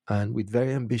 and with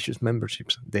very ambitious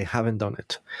memberships. They haven't done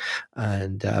it.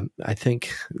 And I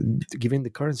think, given the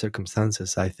current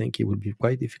circumstances, I think it would be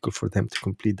quite difficult for them to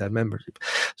complete that membership.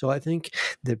 So I think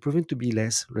they're proving to be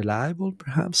less reliable,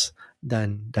 perhaps,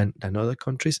 than other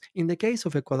countries. In the case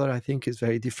of Ecuador, I think it's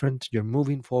very different. You're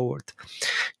moving forward.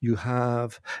 You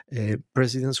have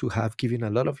presidents who have given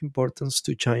a lot of importance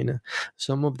to China,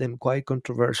 some of them quite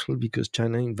controversial because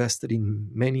China invested in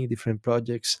many different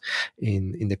projects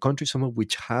in the country, some of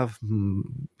which have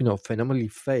phenomenally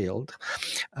failed.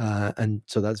 And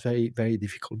so that's very, very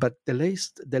difficult. But the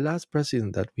last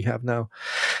president that we have now,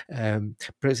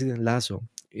 President Lasso,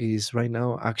 is right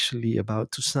now actually about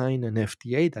to sign an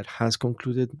FTA that has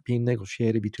concluded being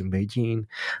negotiated between Beijing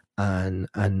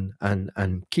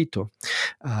and Quito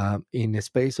in a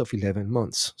space of 11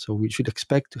 months. So we should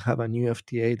expect to have a new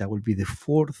FTA that will be the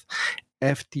fourth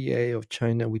FTA of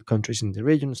China with countries in the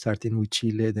region, starting with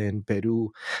Chile, then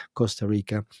Peru, Costa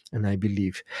Rica, and I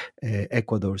believe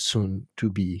Ecuador soon to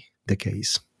be the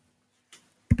case.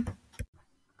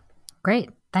 Great.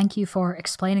 Thank you for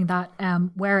explaining that,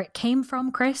 where it came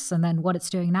from, Chris, and then what it's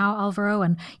doing now, Alvaro,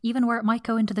 and even where it might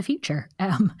go into the future.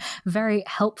 Very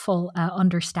helpful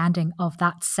understanding of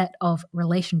that set of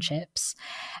relationships.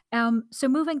 So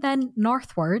moving then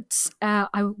northwards,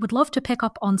 I would love to pick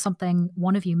up on something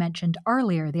one of you mentioned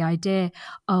earlier, the idea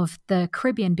of the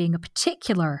Caribbean being a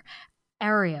particular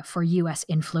area for US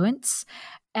influence.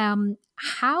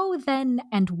 How then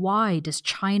and why does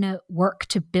China work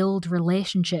to build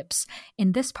relationships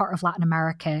in this part of Latin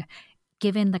America,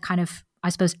 given the kind of, I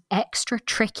suppose, extra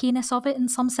trickiness of it in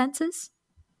some senses?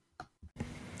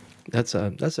 That's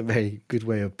a very good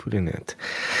way of putting it.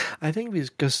 I think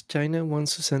because China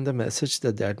wants to send a message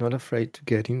that they are not afraid to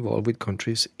get involved with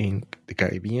countries in the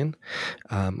Caribbean.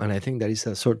 And I think that is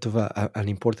a sort of an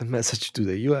important message to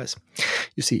the US.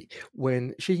 You see,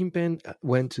 when Xi Jinping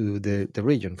went to the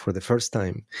region for the first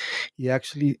time,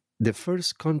 the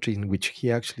first country in which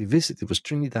he actually visited was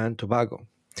Trinidad and Tobago.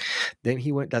 Then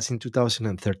he went, that's in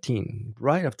 2013,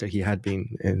 right after he had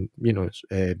been,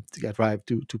 arrived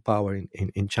to power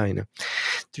in China.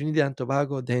 Trinidad and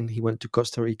Tobago, then he went to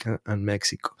Costa Rica and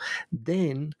Mexico.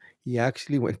 Then he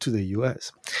actually went to the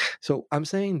US. So I'm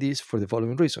saying this for the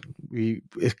following reason. We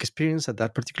experienced at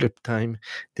that particular time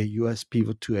the US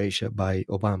pivot to Asia by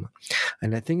Obama.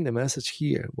 And I think the message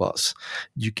here was,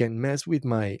 you can mess with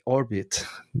my orbit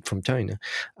from China.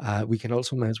 We can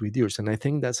also mess with yours. And I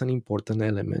think that's an important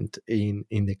element in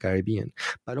the Caribbean.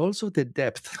 But also the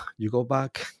depth. You go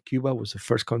back, Cuba was the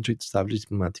first country to establish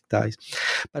diplomatic ties.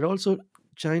 But also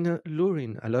China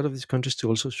luring a lot of these countries to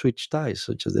also switch ties,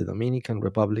 such as the Dominican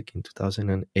Republic in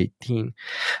 2018,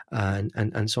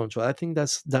 and so on. So I think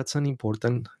that's an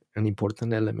important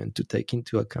element to take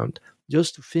into account,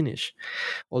 Just to finish,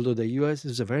 although the US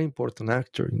is a very important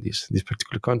actor in these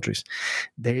particular countries,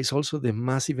 there is also the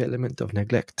massive element of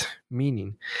neglect,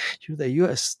 meaning the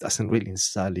US doesn't really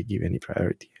necessarily give any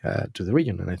priority to the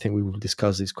region. And I think we will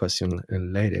discuss this question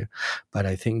later. But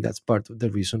I think that's part of the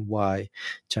reason why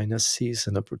China sees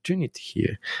an opportunity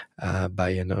here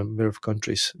by a number of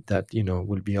countries that,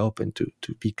 will be open to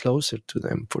be closer to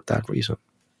them for that reason.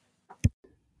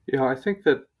 Yeah, I think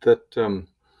that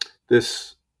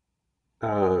this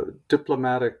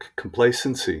diplomatic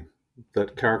complacency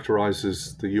that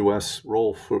characterizes the U.S.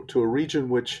 role to a region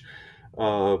which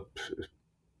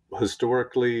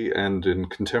historically and in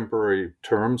contemporary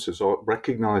terms is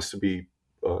recognized to be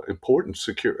important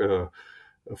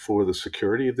for the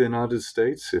security of the United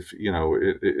States, if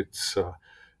it's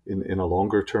in a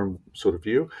longer term sort of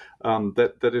view,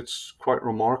 that it's quite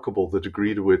remarkable the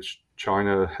degree to which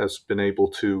China has been able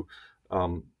to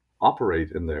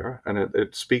operate in there, and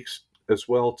it speaks as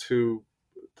well to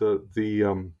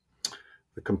the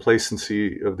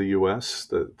complacency of the U.S.,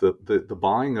 the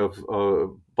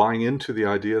buying into the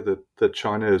idea that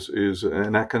China is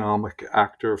an economic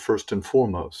actor first and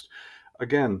foremost.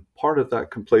 Again, part of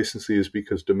that complacency is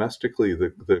because domestically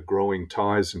the growing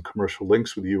ties and commercial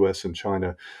links with the U.S. and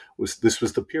China was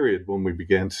the period when we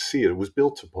began to see it. It was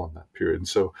built upon that period, and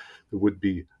so there would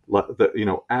be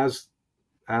as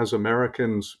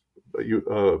Americans,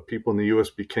 people in the U.S.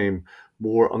 became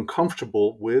more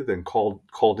uncomfortable with and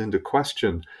called into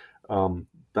question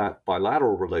that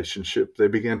bilateral relationship, they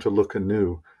began to look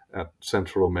anew at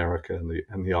Central America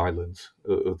and the islands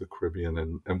of the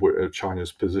Caribbean and where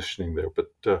China's positioning there.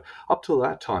 But up till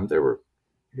that time, they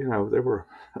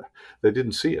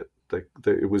didn't see it.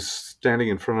 It was standing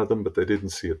in front of them, but they didn't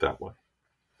see it that way.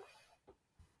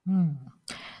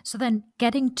 So then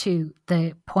getting to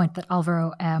the point that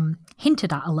Alvaro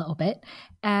hinted at a little bit,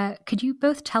 could you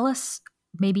both tell us,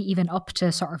 maybe even up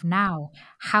to sort of now,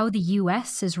 how the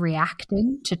US is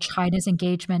reacting to China's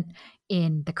engagement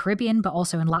in the Caribbean, but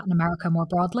also in Latin America more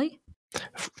broadly?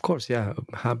 Of course, yeah, I'm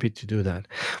happy to do that.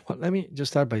 Well, let me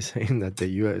just start by saying that the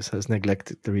US has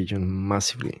neglected the region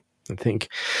massively. I think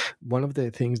one of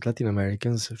the things Latin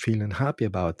Americans feel unhappy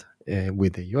about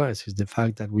with the US is the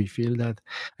fact that we feel that,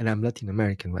 and I'm Latin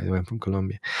American, by the way, I'm from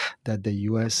Colombia, that the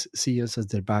US sees us as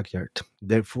their backyard,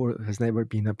 therefore has never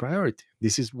been a priority.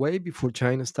 This is way before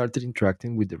China started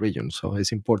interacting with the region, so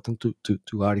it's important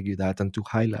to argue that and to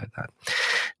highlight that.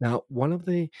 Now, one of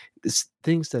the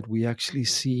things that we actually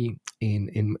see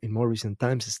in more recent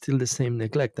times is still the same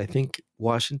neglect. I think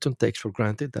Washington takes for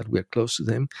granted that we are close to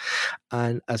them,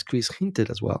 and as Chris hinted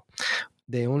as well,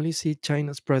 they only see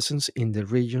China's presence in the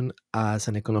region as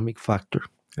an economic factor.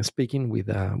 Speaking with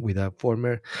a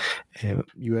former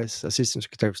U.S. Assistant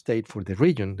Secretary of State for the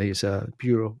region, there is a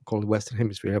bureau called Western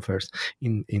Hemisphere Affairs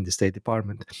in the State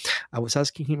Department. I was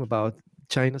asking him about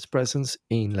China's presence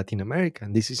in Latin America,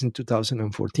 and this is in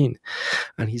 2014.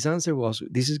 And his answer was,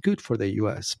 this is good for the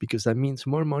U.S. because that means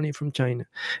more money from China.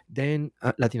 Then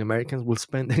Latin Americans will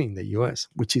spend it in the U.S.,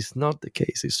 which is not the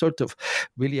case. It's sort of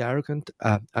really arrogant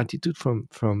attitude from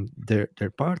their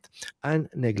part and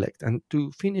neglect. And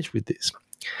to finish with this,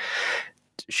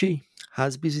 she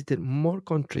has visited more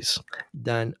countries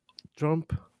than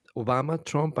Obama,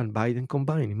 Trump, and Biden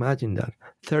combined. Imagine that.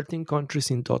 13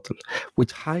 countries in total,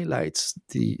 which highlights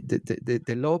the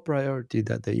low priority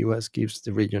that the U.S. gives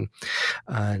the region,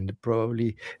 and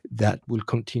probably that will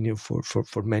continue for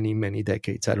many, many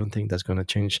decades. I don't think that's going to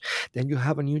change. Then you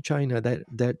have a new China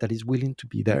that is willing to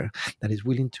be there, that is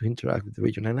willing to interact with the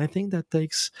region, and I think that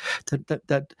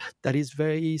is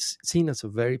very seen as a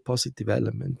very positive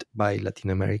element by Latin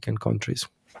American countries.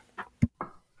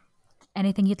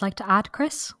 Anything you'd like to add,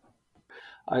 Chris?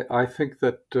 I think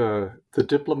that the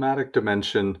diplomatic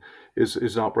dimension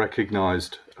is not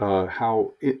recognized.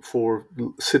 For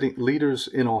sitting leaders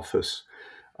in office,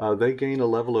 they gain a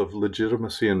level of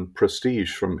legitimacy and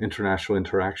prestige from international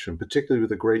interaction, particularly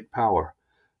with a great power.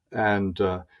 And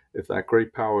if that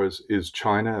great power is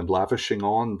China and lavishing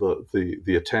on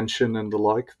the attention and the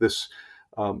like, this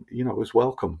is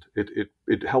welcomed.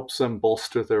 It helps them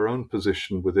bolster their own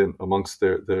position amongst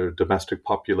their domestic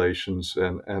populations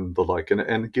and the like,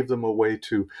 and give them a way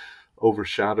to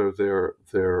overshadow their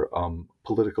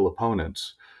political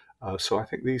opponents. So I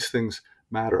think these things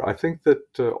matter. I think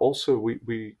that also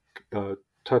we can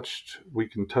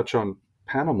touch on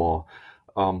Panama,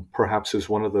 perhaps as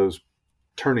one of those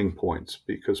turning points,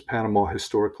 because Panama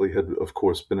historically had, of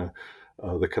course, been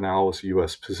the canal was a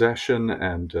U.S. possession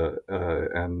and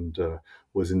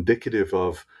was indicative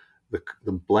of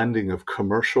the blending of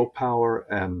commercial power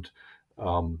and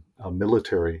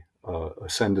military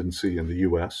ascendancy in the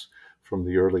U.S. from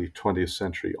the early 20th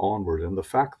century onward. And the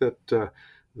fact that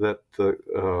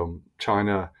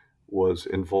China was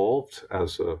involved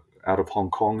out of Hong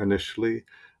Kong initially,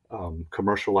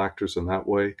 commercial actors in that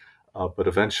way, but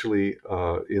eventually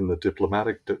in the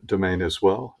diplomatic domain as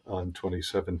well in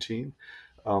 2017,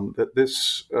 that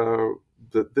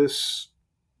this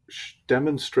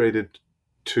demonstrated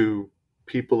to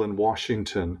people in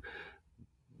Washington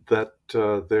that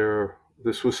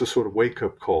this was a sort of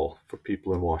wake-up call for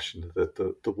people in Washington, that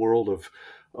the world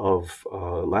of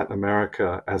Latin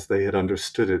America, as they had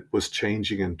understood it, was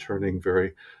changing and turning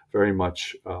very, very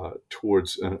much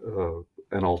towards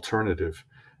an alternative,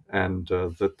 and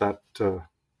that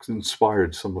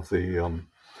inspired some of the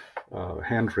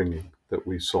hand-wringing that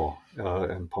we saw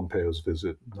and Pompeo's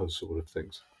visit, those sort of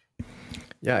things.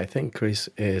 Yeah, I think Chris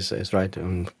is right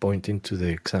on pointing to the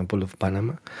example of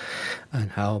Panama and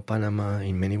how Panama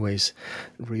in many ways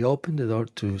reopened the door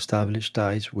to establish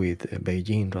ties with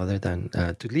Beijing rather than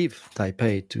to leave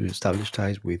Taipei to establish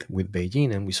ties with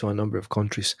Beijing. And we saw a number of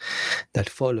countries that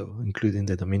follow, including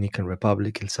the Dominican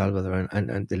Republic, El Salvador,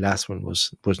 and the last one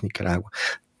was Nicaragua.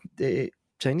 The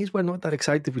Chinese were not that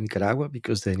excited with Nicaragua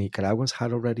because the Nicaraguans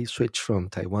had already switched from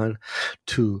Taiwan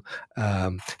to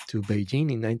Beijing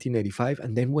in 1985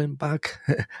 and then went back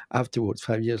afterwards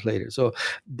 5 years later. So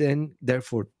then,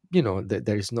 therefore,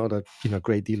 there is not a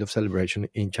great deal of celebration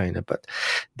in China, but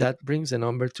that brings the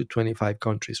number to 25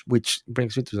 countries, which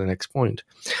brings me to the next point,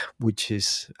 which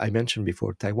is, I mentioned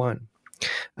before, Taiwan.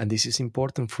 And this is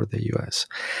important for the US.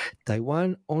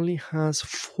 Taiwan only has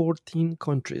 14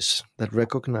 countries that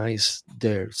recognize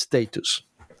their status,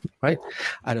 right?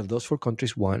 Out of those 4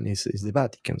 countries, one is the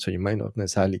Vatican, so you might not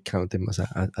necessarily count them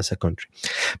as a country.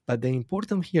 But the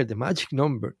important here, the magic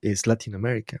number, is Latin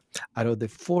America. Out of the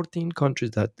 14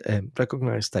 countries that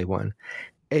recognize Taiwan,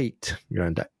 8,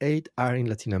 Miranda, 8 are in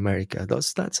Latin America.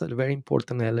 That's a very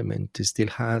important element. It still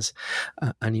has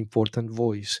an important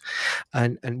voice.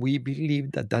 And we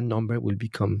believe that number will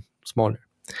become smaller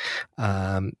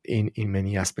in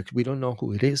many aspects. We don't know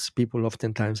who it is. People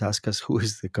oftentimes ask us who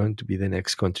is going to be the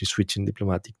next country switching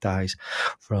diplomatic ties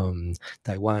from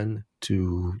Taiwan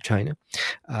to China.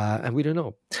 And we don't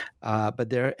know. But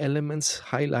there are elements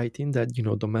highlighting that,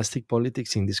 domestic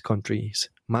politics in these countries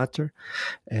matter.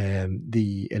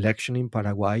 The election in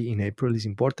Paraguay in April is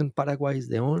important. Paraguay is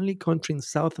the only country in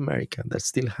South America that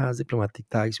still has diplomatic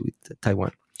ties with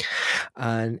Taiwan.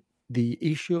 And the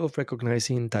issue of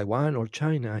recognizing Taiwan or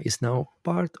China is now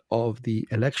part of the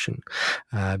election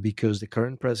because the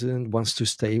current president wants to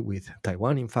stay with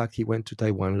Taiwan. In fact, he went to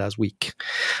Taiwan last week.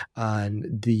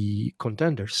 And the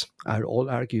contenders are all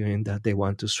arguing that they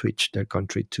want to switch their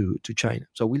country to China.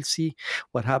 So we'll see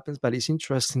what happens, but it's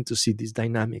interesting to see these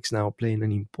dynamics now playing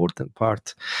an important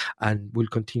part and will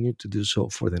continue to do so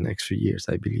for the next few years,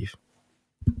 I believe.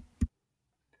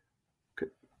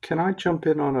 Can I jump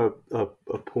in on a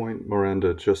point,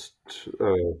 Miranda, just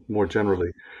more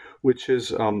generally, which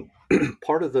is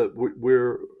part of the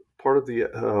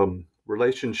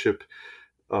relationship,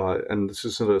 and this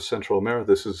isn't a Central America.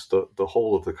 This is the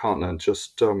whole of the continent.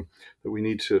 Just that we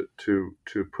need to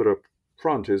put up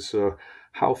front is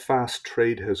how fast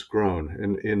trade has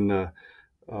grown in a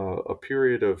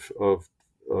period of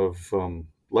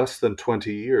less than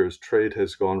 20 years. Trade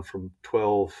has gone from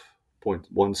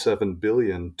 12.17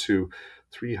 billion to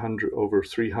over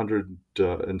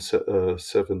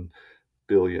 307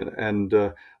 billion, and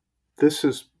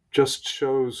this just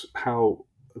shows how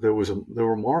there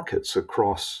were markets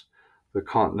across the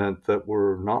continent that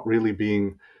were not really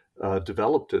being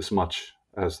developed as much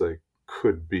as they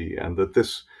could be, and that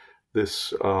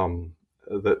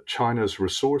that China's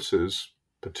resources,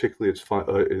 particularly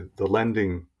the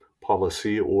lending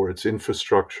policy or its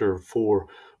infrastructure for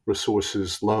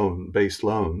based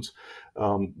loans,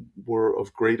 were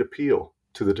of great appeal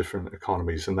to the different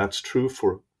economies. And that's true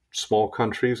for small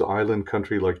countries, island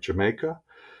country like Jamaica,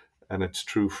 and it's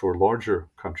true for larger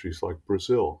countries like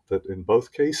Brazil, that in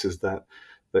both cases that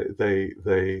they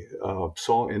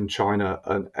saw in China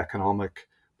an economic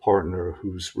partner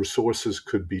whose resources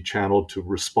could be channeled to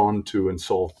respond to and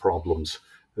solve problems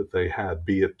that they had,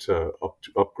 be it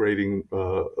upgrading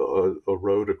a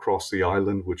road across the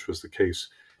island, which was the case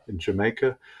in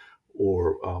Jamaica,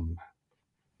 or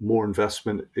more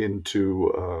investment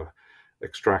into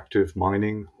extractive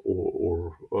mining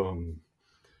or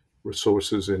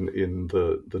resources in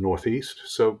the Northeast.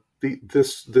 So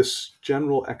this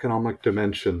general economic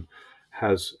dimension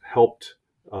has helped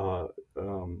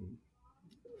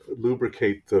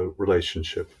lubricate the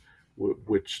relationship,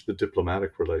 which the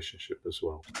diplomatic relationship as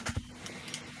well.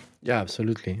 Yeah,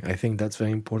 absolutely. I think that's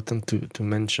very important to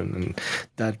mention, and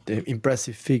that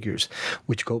impressive figures,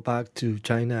 which go back to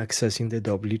China accessing the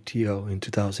WTO in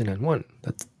 2001.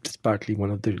 That's partly one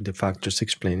of the factors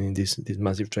explaining this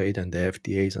massive trade and the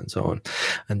FTAs and so on,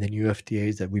 and the new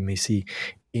FTAs that we may see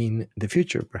in the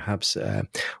future. Perhaps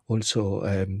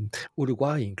also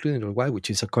Uruguay, including Uruguay, which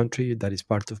is a country that is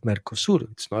part of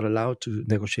Mercosur. It's not allowed to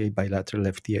negotiate bilateral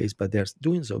FTAs, but they're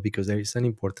doing so because there is an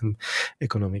important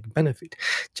economic benefit.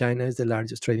 China is the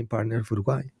largest trading partner of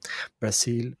Uruguay,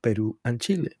 Brazil, Peru, and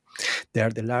Chile. They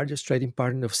are the largest trading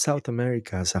partner of South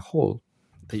America as a whole.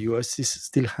 The U.S.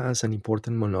 still has an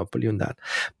important monopoly on that,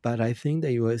 but I think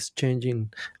the U.S.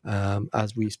 changing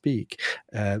as we speak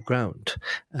ground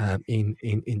in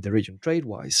the region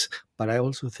trade-wise, but I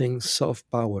also think soft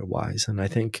power-wise, and I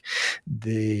think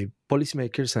the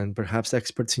policymakers and perhaps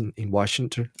experts in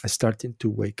Washington are starting to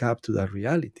wake up to that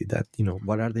reality that,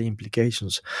 what are the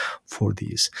implications for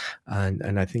this?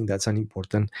 And I think that's an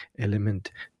important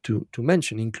element to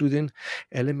mention, including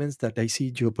elements that I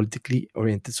see geopolitically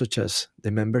oriented, such as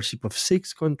the membership of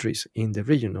 6 countries in the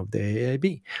region of the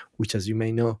AIB, which, as you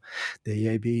may know, the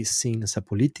AIB is seen as a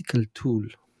political tool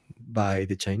by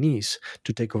the Chinese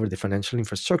to take over the financial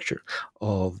infrastructure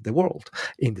of the world,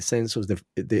 in the sense of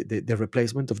the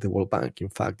replacement of the World Bank. In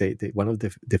fact, one of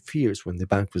the fears when the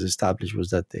bank was established was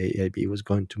that the AIB was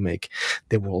going to make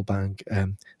the World Bank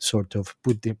sort of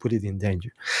put it in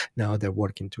danger. Now they're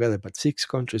working together, but 6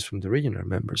 countries from the region are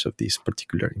members of this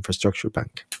particular infrastructure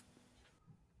bank.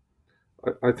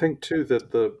 I think too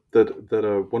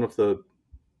that one of the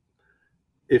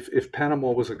if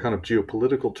Panama was a kind of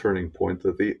geopolitical turning point,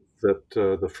 that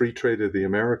the free trade of the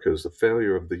Americas, the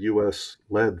failure of the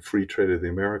U.S.-led free trade of the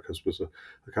Americas, was a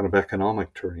kind of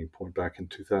economic turning point back in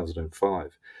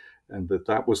 2005, and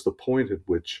that was the point at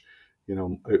which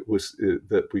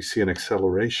that we see an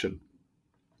acceleration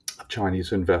of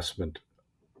Chinese investment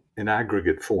in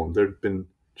aggregate form. There had been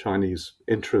Chinese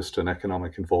interest and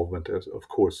economic involvement, as of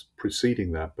course,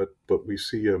 preceding that, but we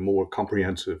see a more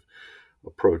comprehensive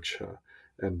approach.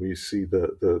 And we see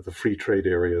the free trade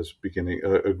areas beginning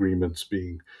agreements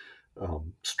being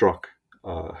struck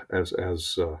as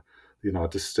the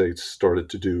United States started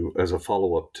to do as a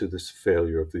follow-up to this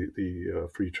failure of the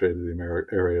free trade of the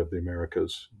area of the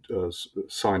Americas,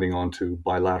 signing on to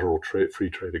bilateral free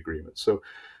trade agreements. So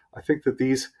I think that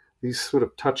these sort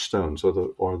of touchstones are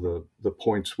the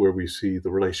points where we see the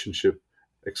relationship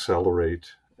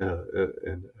accelerate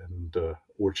and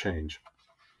or change.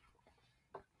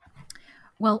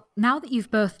 Well, now that you've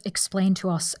both explained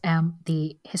to us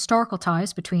the historical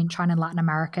ties between China and Latin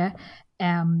America,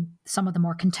 some of the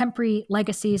more contemporary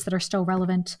legacies that are still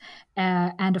relevant,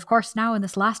 and of course now in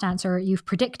this last answer you've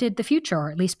predicted the future,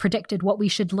 or at least predicted what we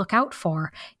should look out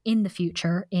for in the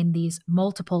future in these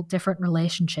multiple different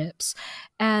relationships.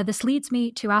 This leads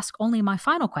me to ask only my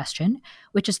final question,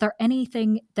 which is there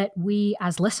anything that we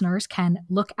as listeners can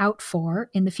look out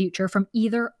for in the future from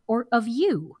either or of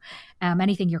you?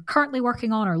 Anything you're currently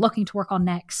working on or looking to work on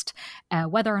next,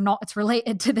 whether or not it's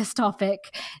related to this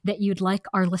topic, that you'd like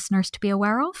our listeners to be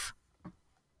aware of?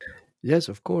 Yes,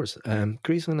 of course.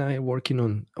 Chris and I are working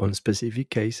on specific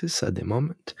cases at the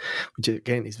moment, which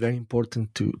again is very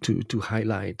important to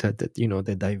highlight that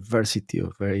the diversity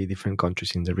of very different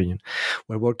countries in the region.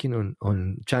 We're working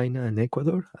on China and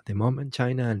Ecuador at the moment,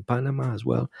 China and Panama as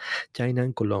well, China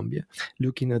and Colombia,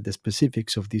 looking at the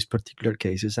specifics of these particular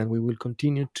cases, and we will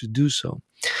continue to do so.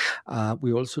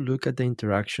 We also look at the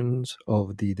interactions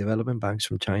of the development banks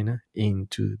from China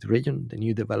into the region. The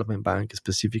new development bank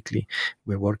specifically,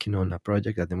 we're working on a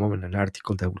project at the moment, an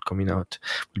article that will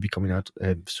be coming out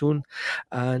soon,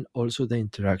 and also the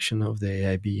interaction of the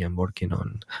AIB I'm working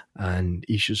on, and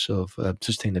issues of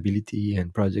sustainability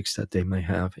and projects that they might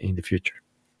have in the future.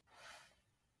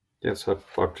 Yes, I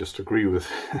just agree with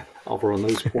Alvaro on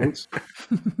those points.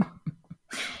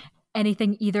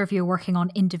 Anything either of you are working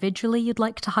on individually you'd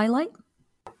like to highlight?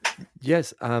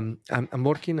 Yes, I'm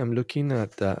looking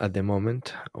at the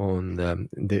moment on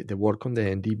the work on the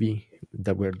NDB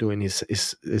that we're doing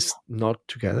is not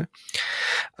together.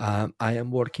 I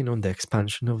am working on the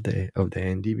expansion of the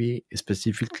NDB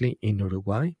specifically in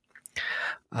Uruguay,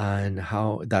 and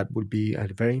how that will be a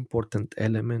very important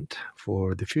element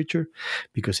for the future,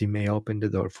 because it may open the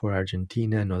door for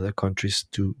Argentina and other countries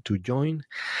to join.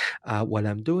 While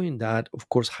I'm doing that, of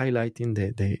course, highlighting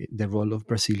the role of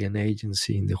Brazilian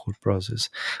agency in the whole process,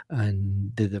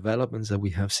 and the developments that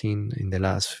we have seen in the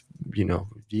last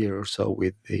year or so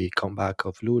with the comeback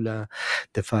of Lula,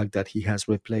 the fact that he has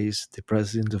replaced the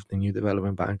president of the New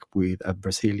Development Bank with a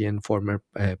Brazilian former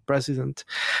president,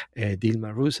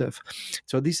 Dilma Rousseff.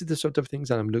 So this is the sort of things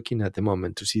that I'm looking at the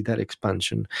moment to see that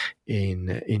expansion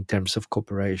in terms of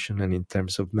cooperation and in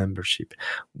terms of membership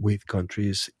with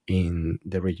countries in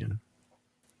the region.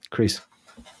 Chris.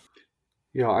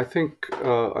 Yeah, I think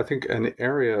an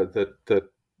area that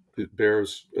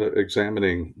bears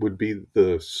examining would be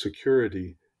the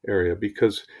security area,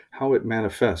 because how it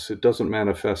manifests, it doesn't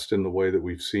manifest in the way that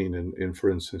we've seen in for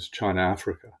instance, China,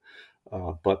 Africa.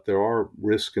 But there are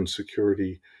risk and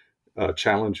security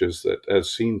challenges that,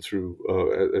 as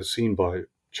seen by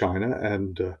China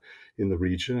and in the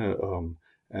region,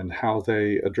 and how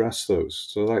they address those.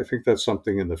 So I think that's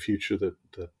something in the future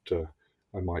that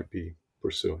I might be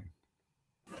pursuing.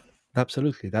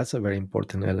 Absolutely, that's a very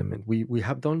important element. We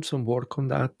have done some work on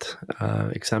that,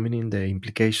 examining the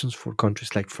implications for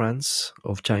countries like France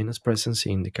of China's presence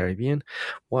in the Caribbean.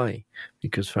 Why?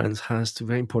 Because France has two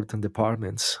very important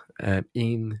departments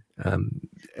in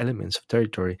elements of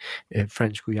territory,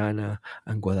 French Guiana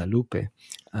and Guadeloupe.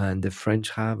 And the French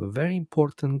have a very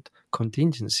important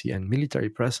contingency and military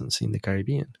presence in the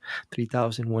Caribbean,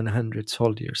 3,100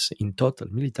 soldiers in total,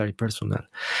 military personnel.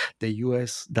 The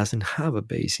U.S. doesn't have a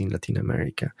base in Latin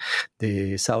America.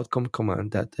 The Southcom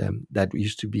Command that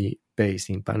used to be based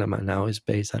in Panama now is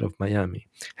based out of Miami.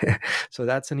 So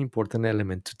that's an important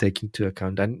element to take into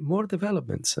account. And more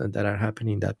developments that are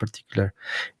happening in that particular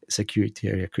security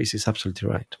area. Chris is absolutely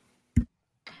right.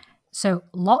 So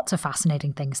lots of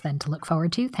fascinating things then to look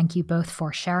forward to. Thank you both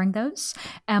for sharing those.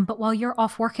 But while you're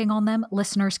off working on them,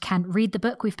 listeners can read the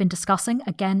book we've been discussing,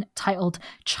 again titled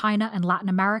China and Latin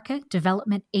America,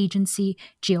 Development Agency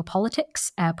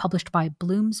Geopolitics, published by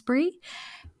Bloomsbury.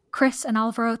 Chris and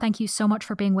Alvaro, thank you so much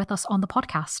for being with us on the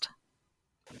podcast.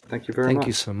 Thank you very much. Thank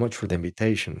you so much for the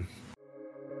invitation.